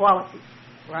qualities.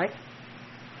 Right?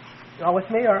 You all with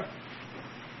me, or?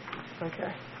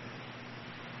 Okay.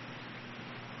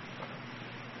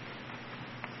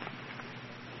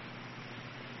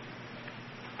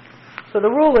 So the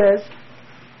rule is,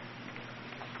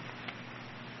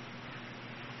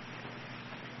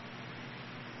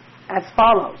 as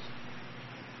follows.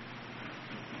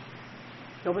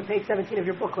 Open page 17 of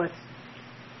your booklets.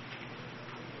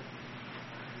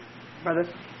 Brothers,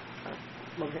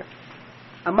 look here.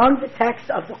 Among the texts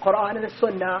of the Qur'an and the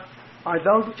Sunnah are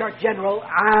those which are general,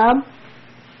 am,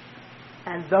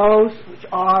 and those which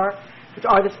are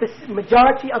the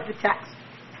majority of the text.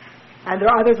 And there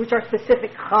are others which are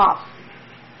specific, khas.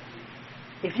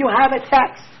 If you have a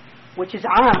text which is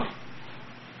am,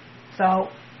 so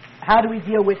how do we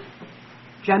deal with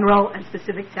general and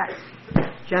specific text?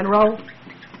 General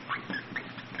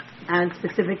and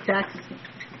specific text.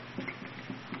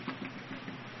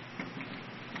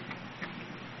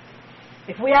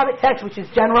 If we have a text which is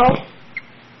general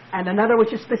and another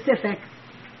which is specific,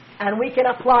 and we can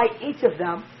apply each of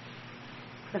them,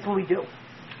 that's what we do.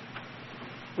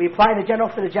 We apply the general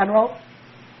for the general,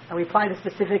 and we apply the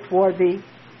specific for the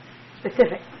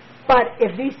specific. But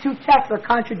if these two texts are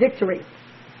contradictory,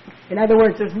 in other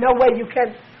words, there's no way you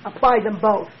can apply them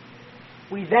both,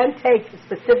 we then take the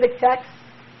specific text,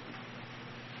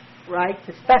 right,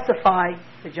 to specify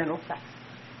the general text.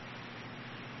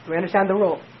 Do we understand the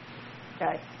rule?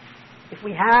 Okay. If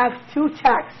we have two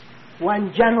texts,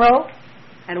 one general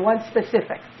and one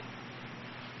specific,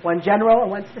 one general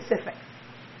and one specific,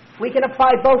 we can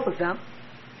apply both of them.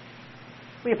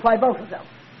 We apply both of them.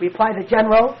 We apply the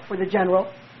general for the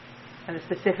general and the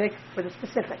specific for the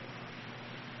specific.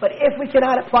 But if we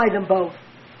cannot apply them both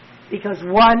because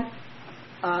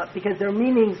because their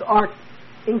meanings are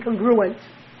incongruent,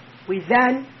 we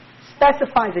then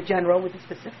specify the general with the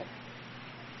specific.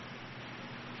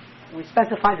 We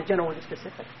specify the general with the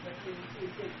specific.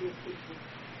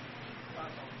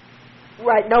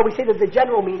 Right, no, we say that the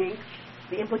general meaning,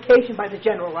 the implication by the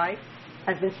general, right,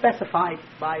 has been specified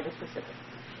by the specific.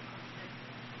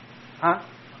 Huh?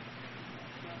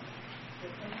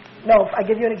 No, I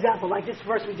give you an example, like this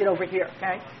verse we did over here,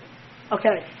 okay?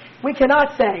 Okay, we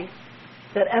cannot say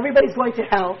that everybody's going to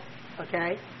hell,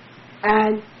 okay,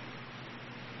 and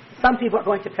some people are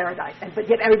going to paradise, but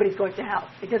yet everybody's going to hell.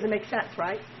 It doesn't make sense,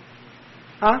 right?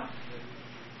 Huh?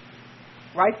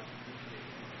 Right?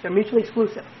 They're mutually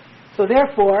exclusive. So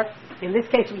therefore, in this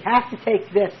case, we have to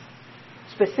take this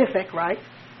specific, right,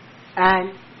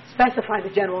 and specify the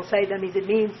general, say that means it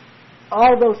means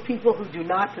all those people who do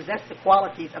not possess the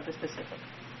qualities of the specific.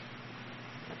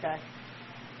 Okay?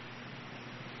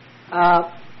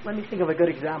 Let me think of a good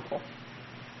example.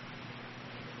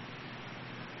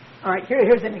 All right,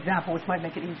 here's an example which might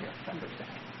make it easier to understand.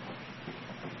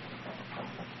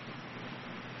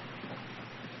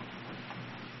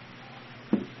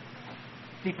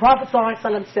 The Prophet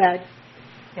ﷺ said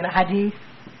in a hadith,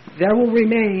 there will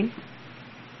remain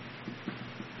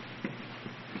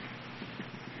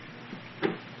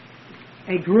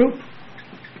a group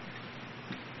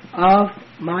of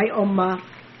my ummah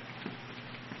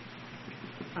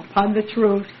upon the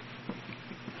truth,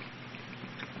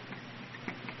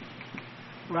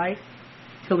 right,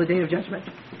 till the day of judgment.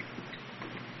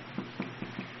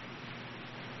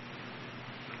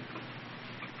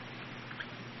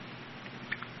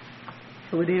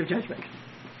 Till the day of judgment.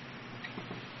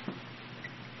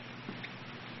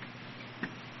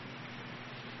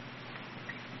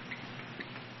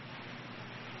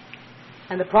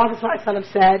 And the Prophet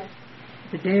ﷺ said,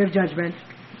 the Day of Judgment,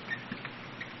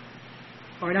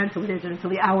 or not until the Day of Judgment, until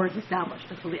the hour is established.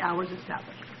 Until the hour is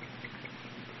established.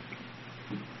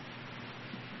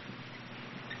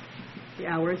 The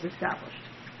hour is established.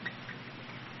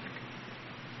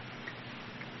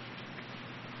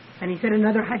 And he said in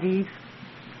another hadith,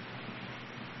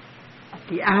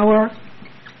 the hour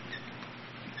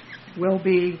will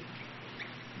be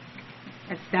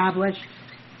established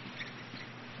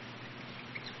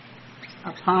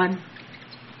upon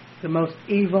the most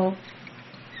evil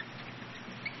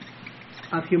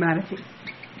of humanity.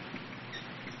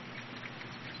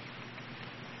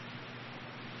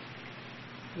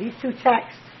 These two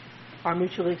texts are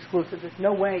mutually exclusive. There's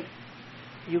no way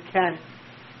you can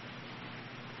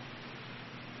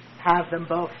have them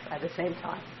both at the same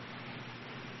time.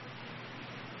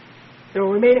 There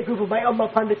will remain a group of my ummah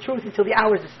upon the truth until the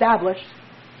hour is established.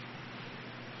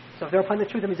 So if they're upon the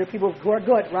truth, that means they're people who are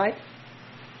good, right?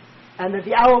 And that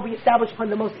the hour will be established upon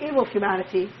the most evil of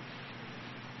humanity.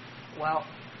 Well,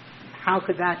 how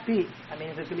could that be? I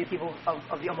mean, there's going to be people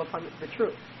of the ummah upon the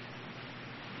truth.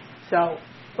 So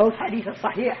both hadith are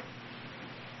sahih.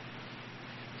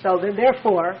 So then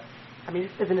therefore, I mean,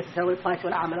 this doesn't necessarily apply to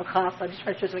an am and a khas. I'm just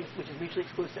trying to show something which is mutually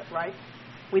exclusive, right?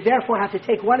 We therefore have to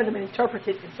take one of them and interpret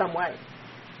it in some way.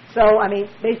 So, I mean,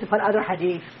 based upon other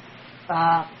hadith,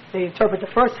 they interpret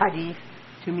the first hadith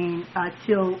to mean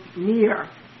till near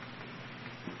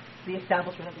the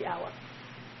establishment of the hour,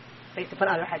 based upon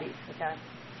other hadith. Okay.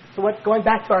 So, going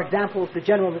back to our examples, the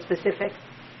general and the specific,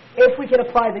 if we can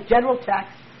apply the general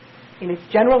text in its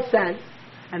general sense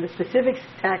and the specific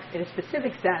text in its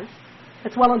specific sense,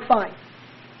 that's well and fine.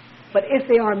 But if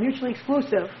they are mutually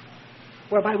exclusive,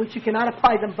 whereby which you cannot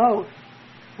apply them both,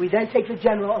 we then take the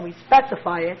general and we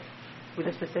specify it with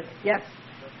a specific. Yes?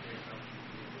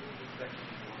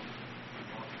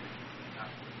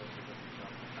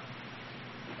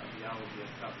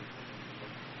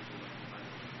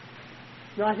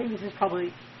 No, I think this is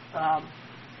probably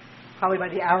by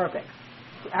the Arabic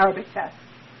text.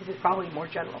 This is probably more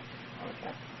general.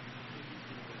 Okay.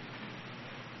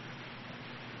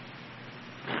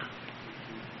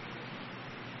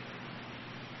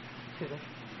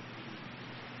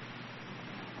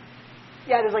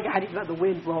 Yeah, there's like a hadith about the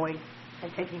wind blowing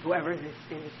and taking whoever is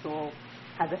in his soul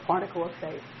has a particle of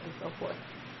faith and so forth.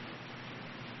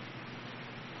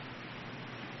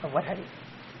 Of what hadith?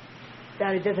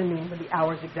 That it doesn't mean when the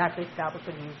hour is exactly established,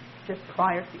 but means just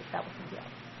prior to the establishment of the hour.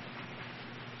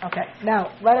 Okay,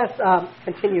 now let us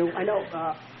continue. I know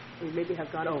we maybe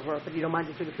have gone over, but you don't mind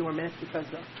to take a few more minutes because,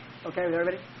 okay with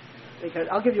everybody? Because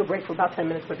I'll give you a break for about 10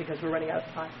 minutes, but because we're running out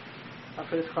of time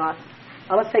for this class.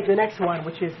 Let's take the next one,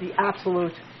 which is the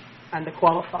absolute and the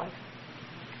qualified.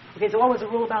 Okay, so what was the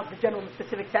rule about the general and the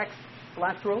specific text? The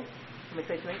last rule? Somebody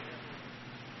say to me.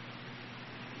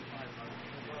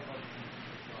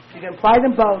 You can apply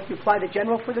them both. You apply the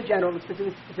general for the general, the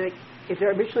specific for the specific. If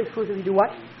they're mutually exclusive, you do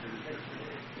what?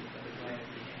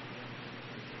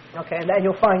 Okay, and then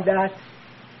you'll find that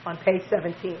on page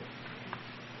 17.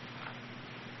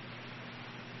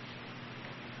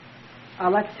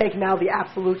 Let's take now the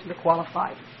absolute and the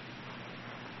qualified.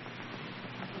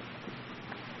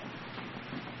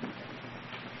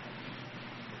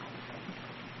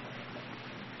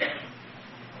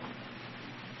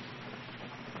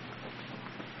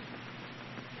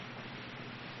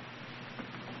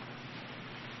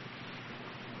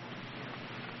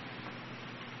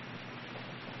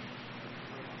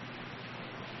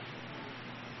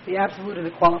 The absolute and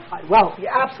the qualified. Well, the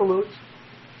absolute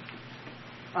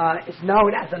is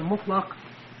known as al-mutlaq,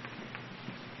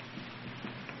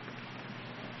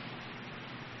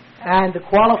 and the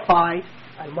qualified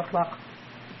al-mutlaq,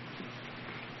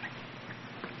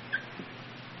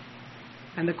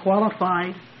 and the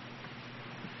qualified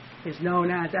is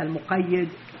known as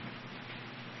al-muqayyid,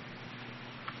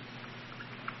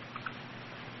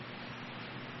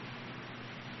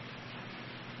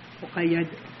 muqayyad.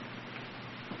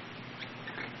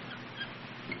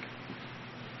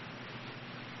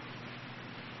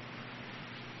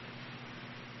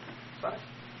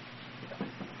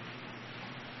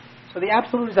 So the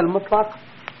absolute is al-mutlaq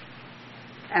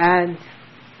and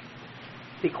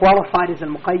the qualified is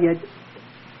al-muqayyad.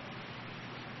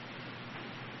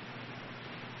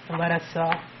 And let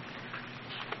us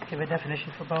give a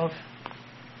definition for both.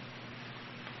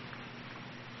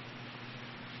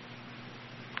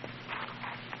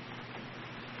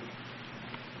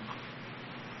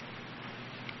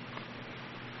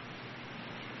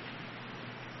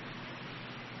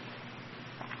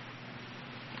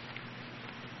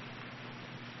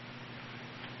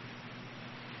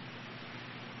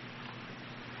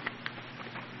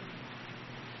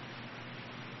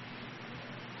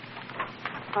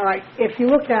 Alright, if you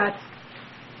look at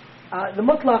the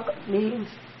mutlaq means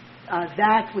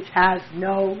that which has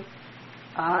no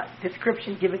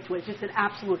description given to it. It's just an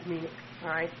absolute meaning.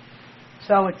 Alright?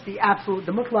 So it's the absolute.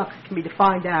 The mutlaq can be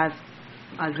defined as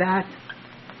that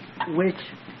which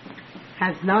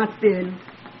has not been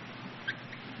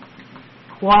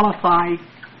qualified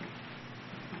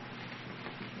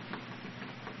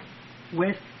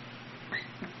with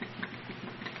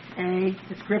a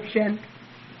description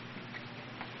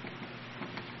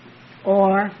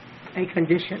or a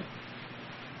condition.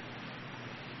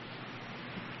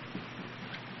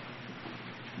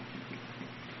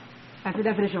 That's the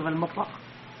definition of al-mutlaq.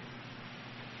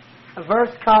 A verse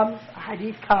comes, a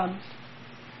hadith comes,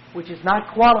 which is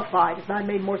not qualified, it's not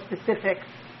made more specific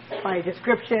by a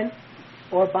description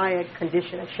or by a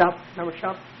condition, a shart, number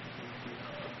shart.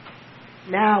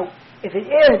 Now, if it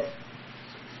is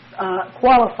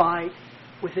qualified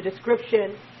with a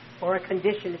description or a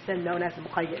condition, it's then known as a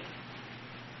muqayyad.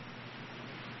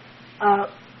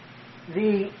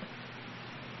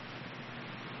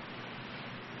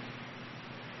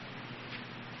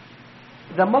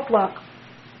 The mutlaq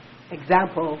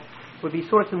example would be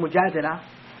Surah Al-Mujadala,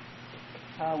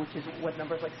 which is what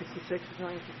number is like 66,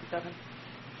 67,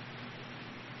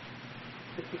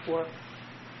 64.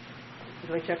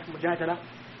 Let me check Mujadala.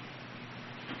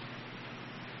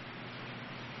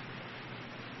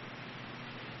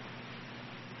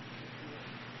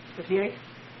 58?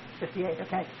 58,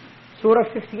 okay.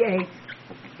 Surah 58,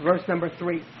 verse number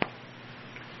 3.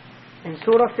 In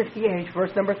Surah 58,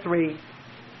 verse number 3,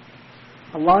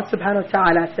 Allah subhanahu wa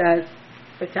ta'ala says,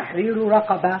 فَتَحْرِيرُ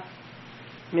رَقَبَةٍ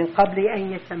مِنْ قَبْلِ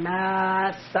أَنْ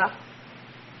يَتَمَاسَّ.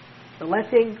 The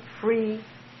letting free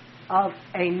of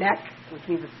a neck, which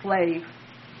means a slave,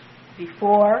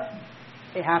 before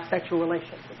they have sexual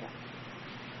relations with them.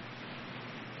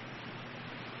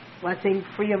 Letting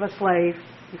free of a slave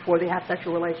before they have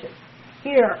sexual relations.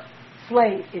 Here,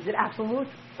 slave, is it absolute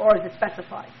or is it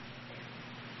specified?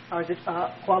 Or is it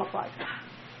qualified?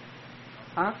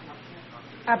 Huh?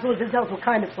 Absolute doesn't tell us what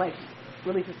kind of slave.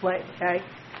 Release a slave, okay?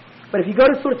 But if you go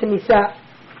to Surah An-Nisa,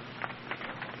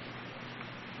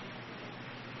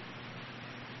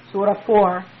 Surah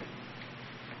 4,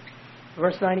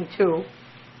 verse 92,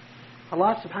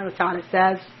 Allah subhanahu wa ta'ala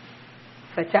says,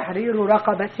 فَتَحْرِيرُ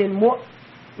رَقَبَةٍ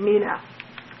مُؤْمِنَةٍ.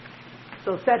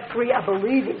 So set free a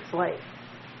believing slave.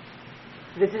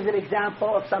 This is an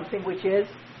example of something which is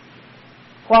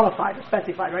qualified or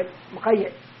specified, right?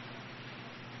 Muqayyad.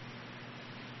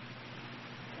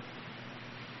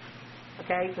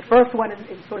 Okay, the first one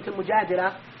in Surah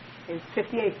Al-Mujadala, in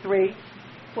 58:3,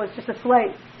 was just a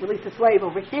slave, release a slave.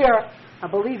 Over here, a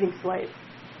believing slave.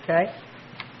 Okay?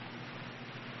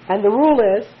 And the rule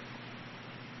is,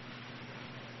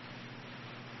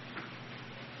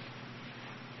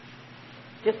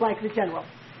 just like the general,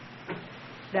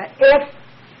 that if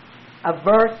a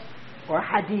verse or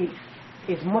a hadith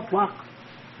is mutlaq,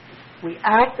 we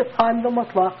act upon the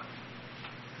mutlaq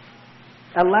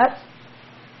unless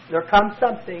there comes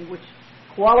something which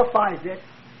qualifies it,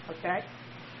 okay,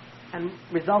 and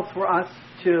results for us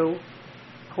to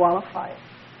qualify it.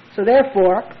 So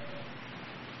therefore,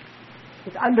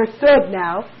 it's understood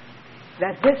now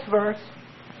that this verse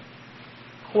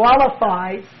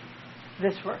qualifies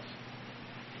this verse.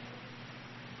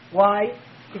 Why?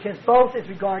 Because both is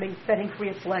regarding setting free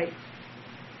a slave.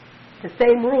 The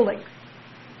same ruling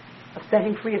of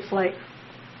setting free a slave.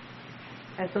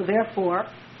 And so therefore,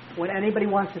 when anybody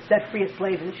wants to set free a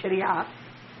slave in the Sharia,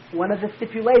 one of the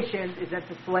stipulations is that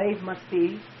the slave must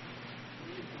be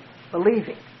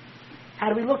believing.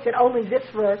 Had we looked at only this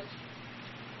verse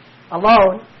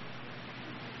alone,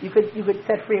 you could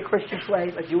set free a Christian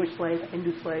slave, a Jewish slave, a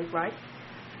Hindu slave, right?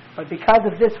 But because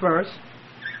of this verse,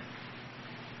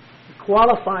 it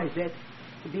qualifies it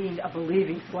to being a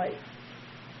believing slave.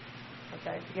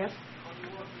 Okay, yes?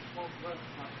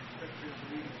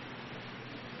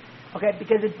 Okay,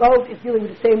 because it both is dealing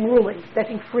with the same ruling,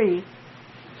 setting free.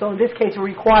 So in this case, we're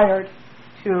required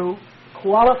to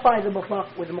qualify the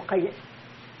mutlaq with the muqayyad.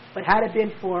 But had it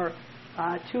been for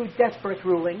two desperate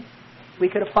rulings, we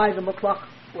could apply the mutlaq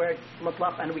where it's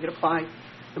mutlaq, and we could apply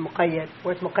the muqayyad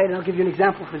where it's muqayyad. And I'll give you an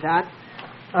example for that.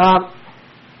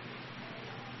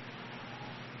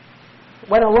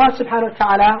 When Allah subhanahu wa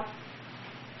ta'ala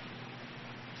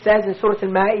says in Surah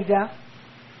Al-Ma'idah,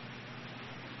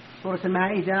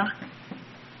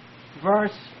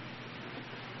 verse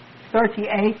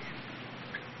 38,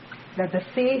 that the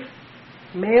thief,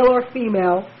 male or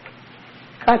female,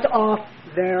 cut off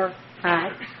their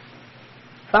hands.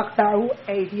 فَاقْطَعُوا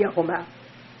أَيْدِيَهُمَا.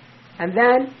 And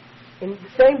then, in the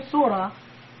same surah,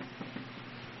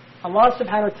 Allah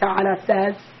subhanahu wa ta'ala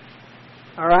says,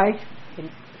 alright, in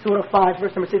Surah 5,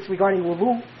 verse number 6, regarding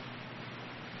wudu,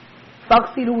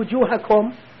 فَاغْسِلُوا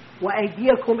وُجُوهَكُمْ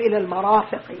وَأَيْدِيَكُمْ إِلَى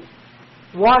الْمَرَافِقِ.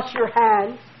 Wash your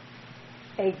hands,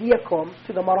 أَيْدِيَكُمْ,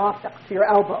 to the marafiq, to your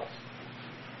elbows.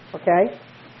 Okay?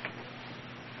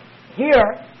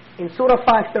 Here, in Surah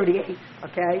 538,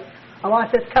 okay, Allah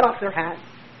says, cut off their hands.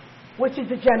 Which is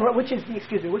the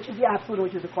absolute,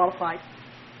 which is the qualified?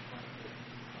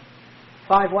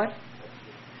 5 what?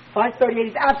 538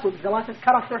 is absolute, because Allah says,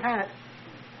 cut off their hands.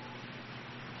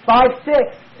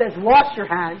 5:6 says, wash your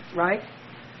hands, right,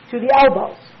 to the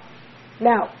elbows.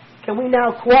 Now, can we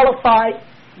now qualify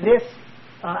this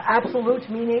absolute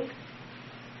meaning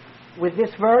with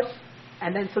this verse?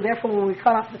 And then, so therefore, when we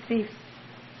cut off the thief's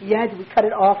yad, we cut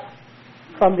it off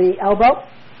from the elbow?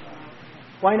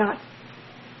 Why not?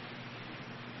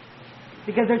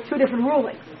 Because there are two different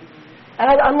rulings.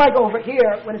 And unlike over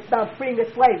here, when it's about freeing a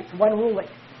slave, it's one ruling.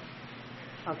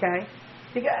 Okay?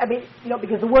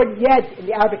 Because the word yad in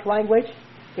the Arabic language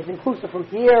is inclusive from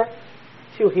here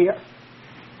to here.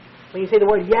 When you say the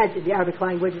word yad in the Arabic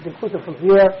language, it's inclusive from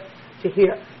here to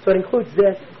here. So it includes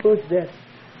this,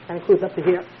 and includes up to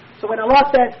here. So when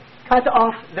Allah says, cut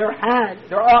off their hand,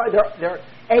 their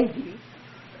aidi,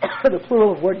 the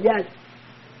plural of word yad,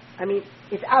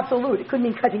 it's absolute. It could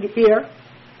mean cutting it here,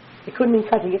 it could mean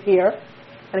cutting it here,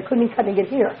 and it could mean cutting it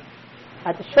here,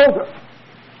 at the shoulder.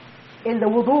 In the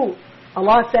wudu,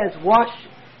 Allah says, wash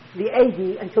the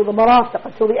aidi until the marafiq,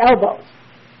 until the elbows.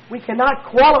 We cannot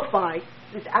qualify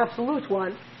this absolute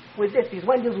one with this, because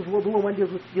one deals with wudu and one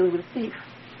deals with dealing with a thief.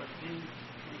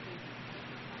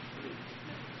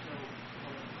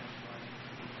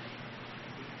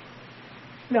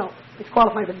 No, it's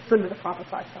qualified by the sunnah of the Prophet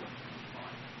ﷺ.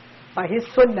 By his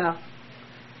sunnah,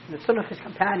 and the sunnah of his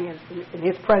companions, in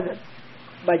his presence,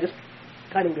 by just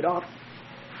cutting it off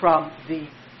from the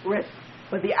wrist.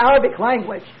 But the Arabic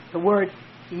language, the word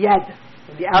yad,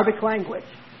 in the Arabic language,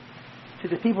 to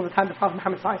the people of the time of the Prophet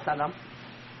Muhammad ﷺ,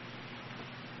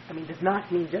 does not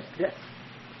mean just this.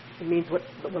 It means what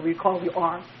we call the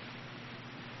arm.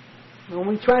 When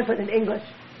we translate in English,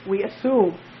 we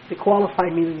assume the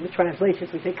qualified meaning in the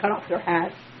translations. We say cut off their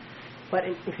hands. But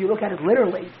if you look at it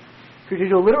literally, if you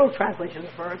do a literal translation of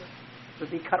the verse, it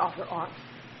would be cut off their arms.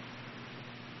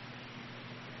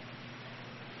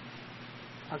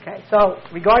 Okay, so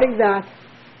regarding that,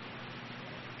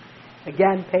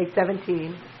 again, page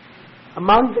 17,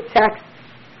 among the texts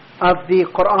of the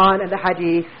Qur'an and the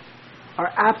Hadith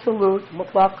are absolute,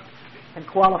 mutlaq, and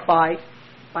qualified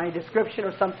by a description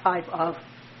or some type of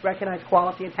recognized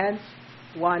quality, and hence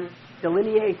one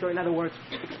delineates, or in other words,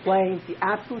 explains the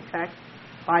absolute text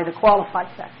by the qualified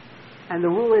text. And the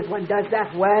rule is, one does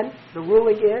that when the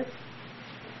ruling is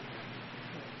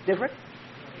different,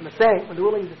 the same, when the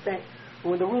ruling is the same. But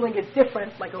when the ruling is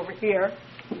different, like over here,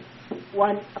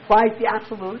 one applies the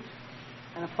absolute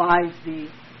and applies the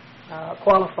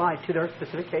qualified to their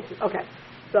specific cases. Okay,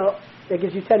 so that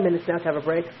gives you 10 minutes now to have a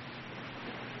break.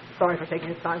 Sorry for taking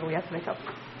this time, but we have to make up.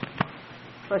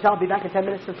 So I'll be back in 10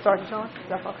 minutes to start, inshallah. Is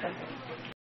that okay?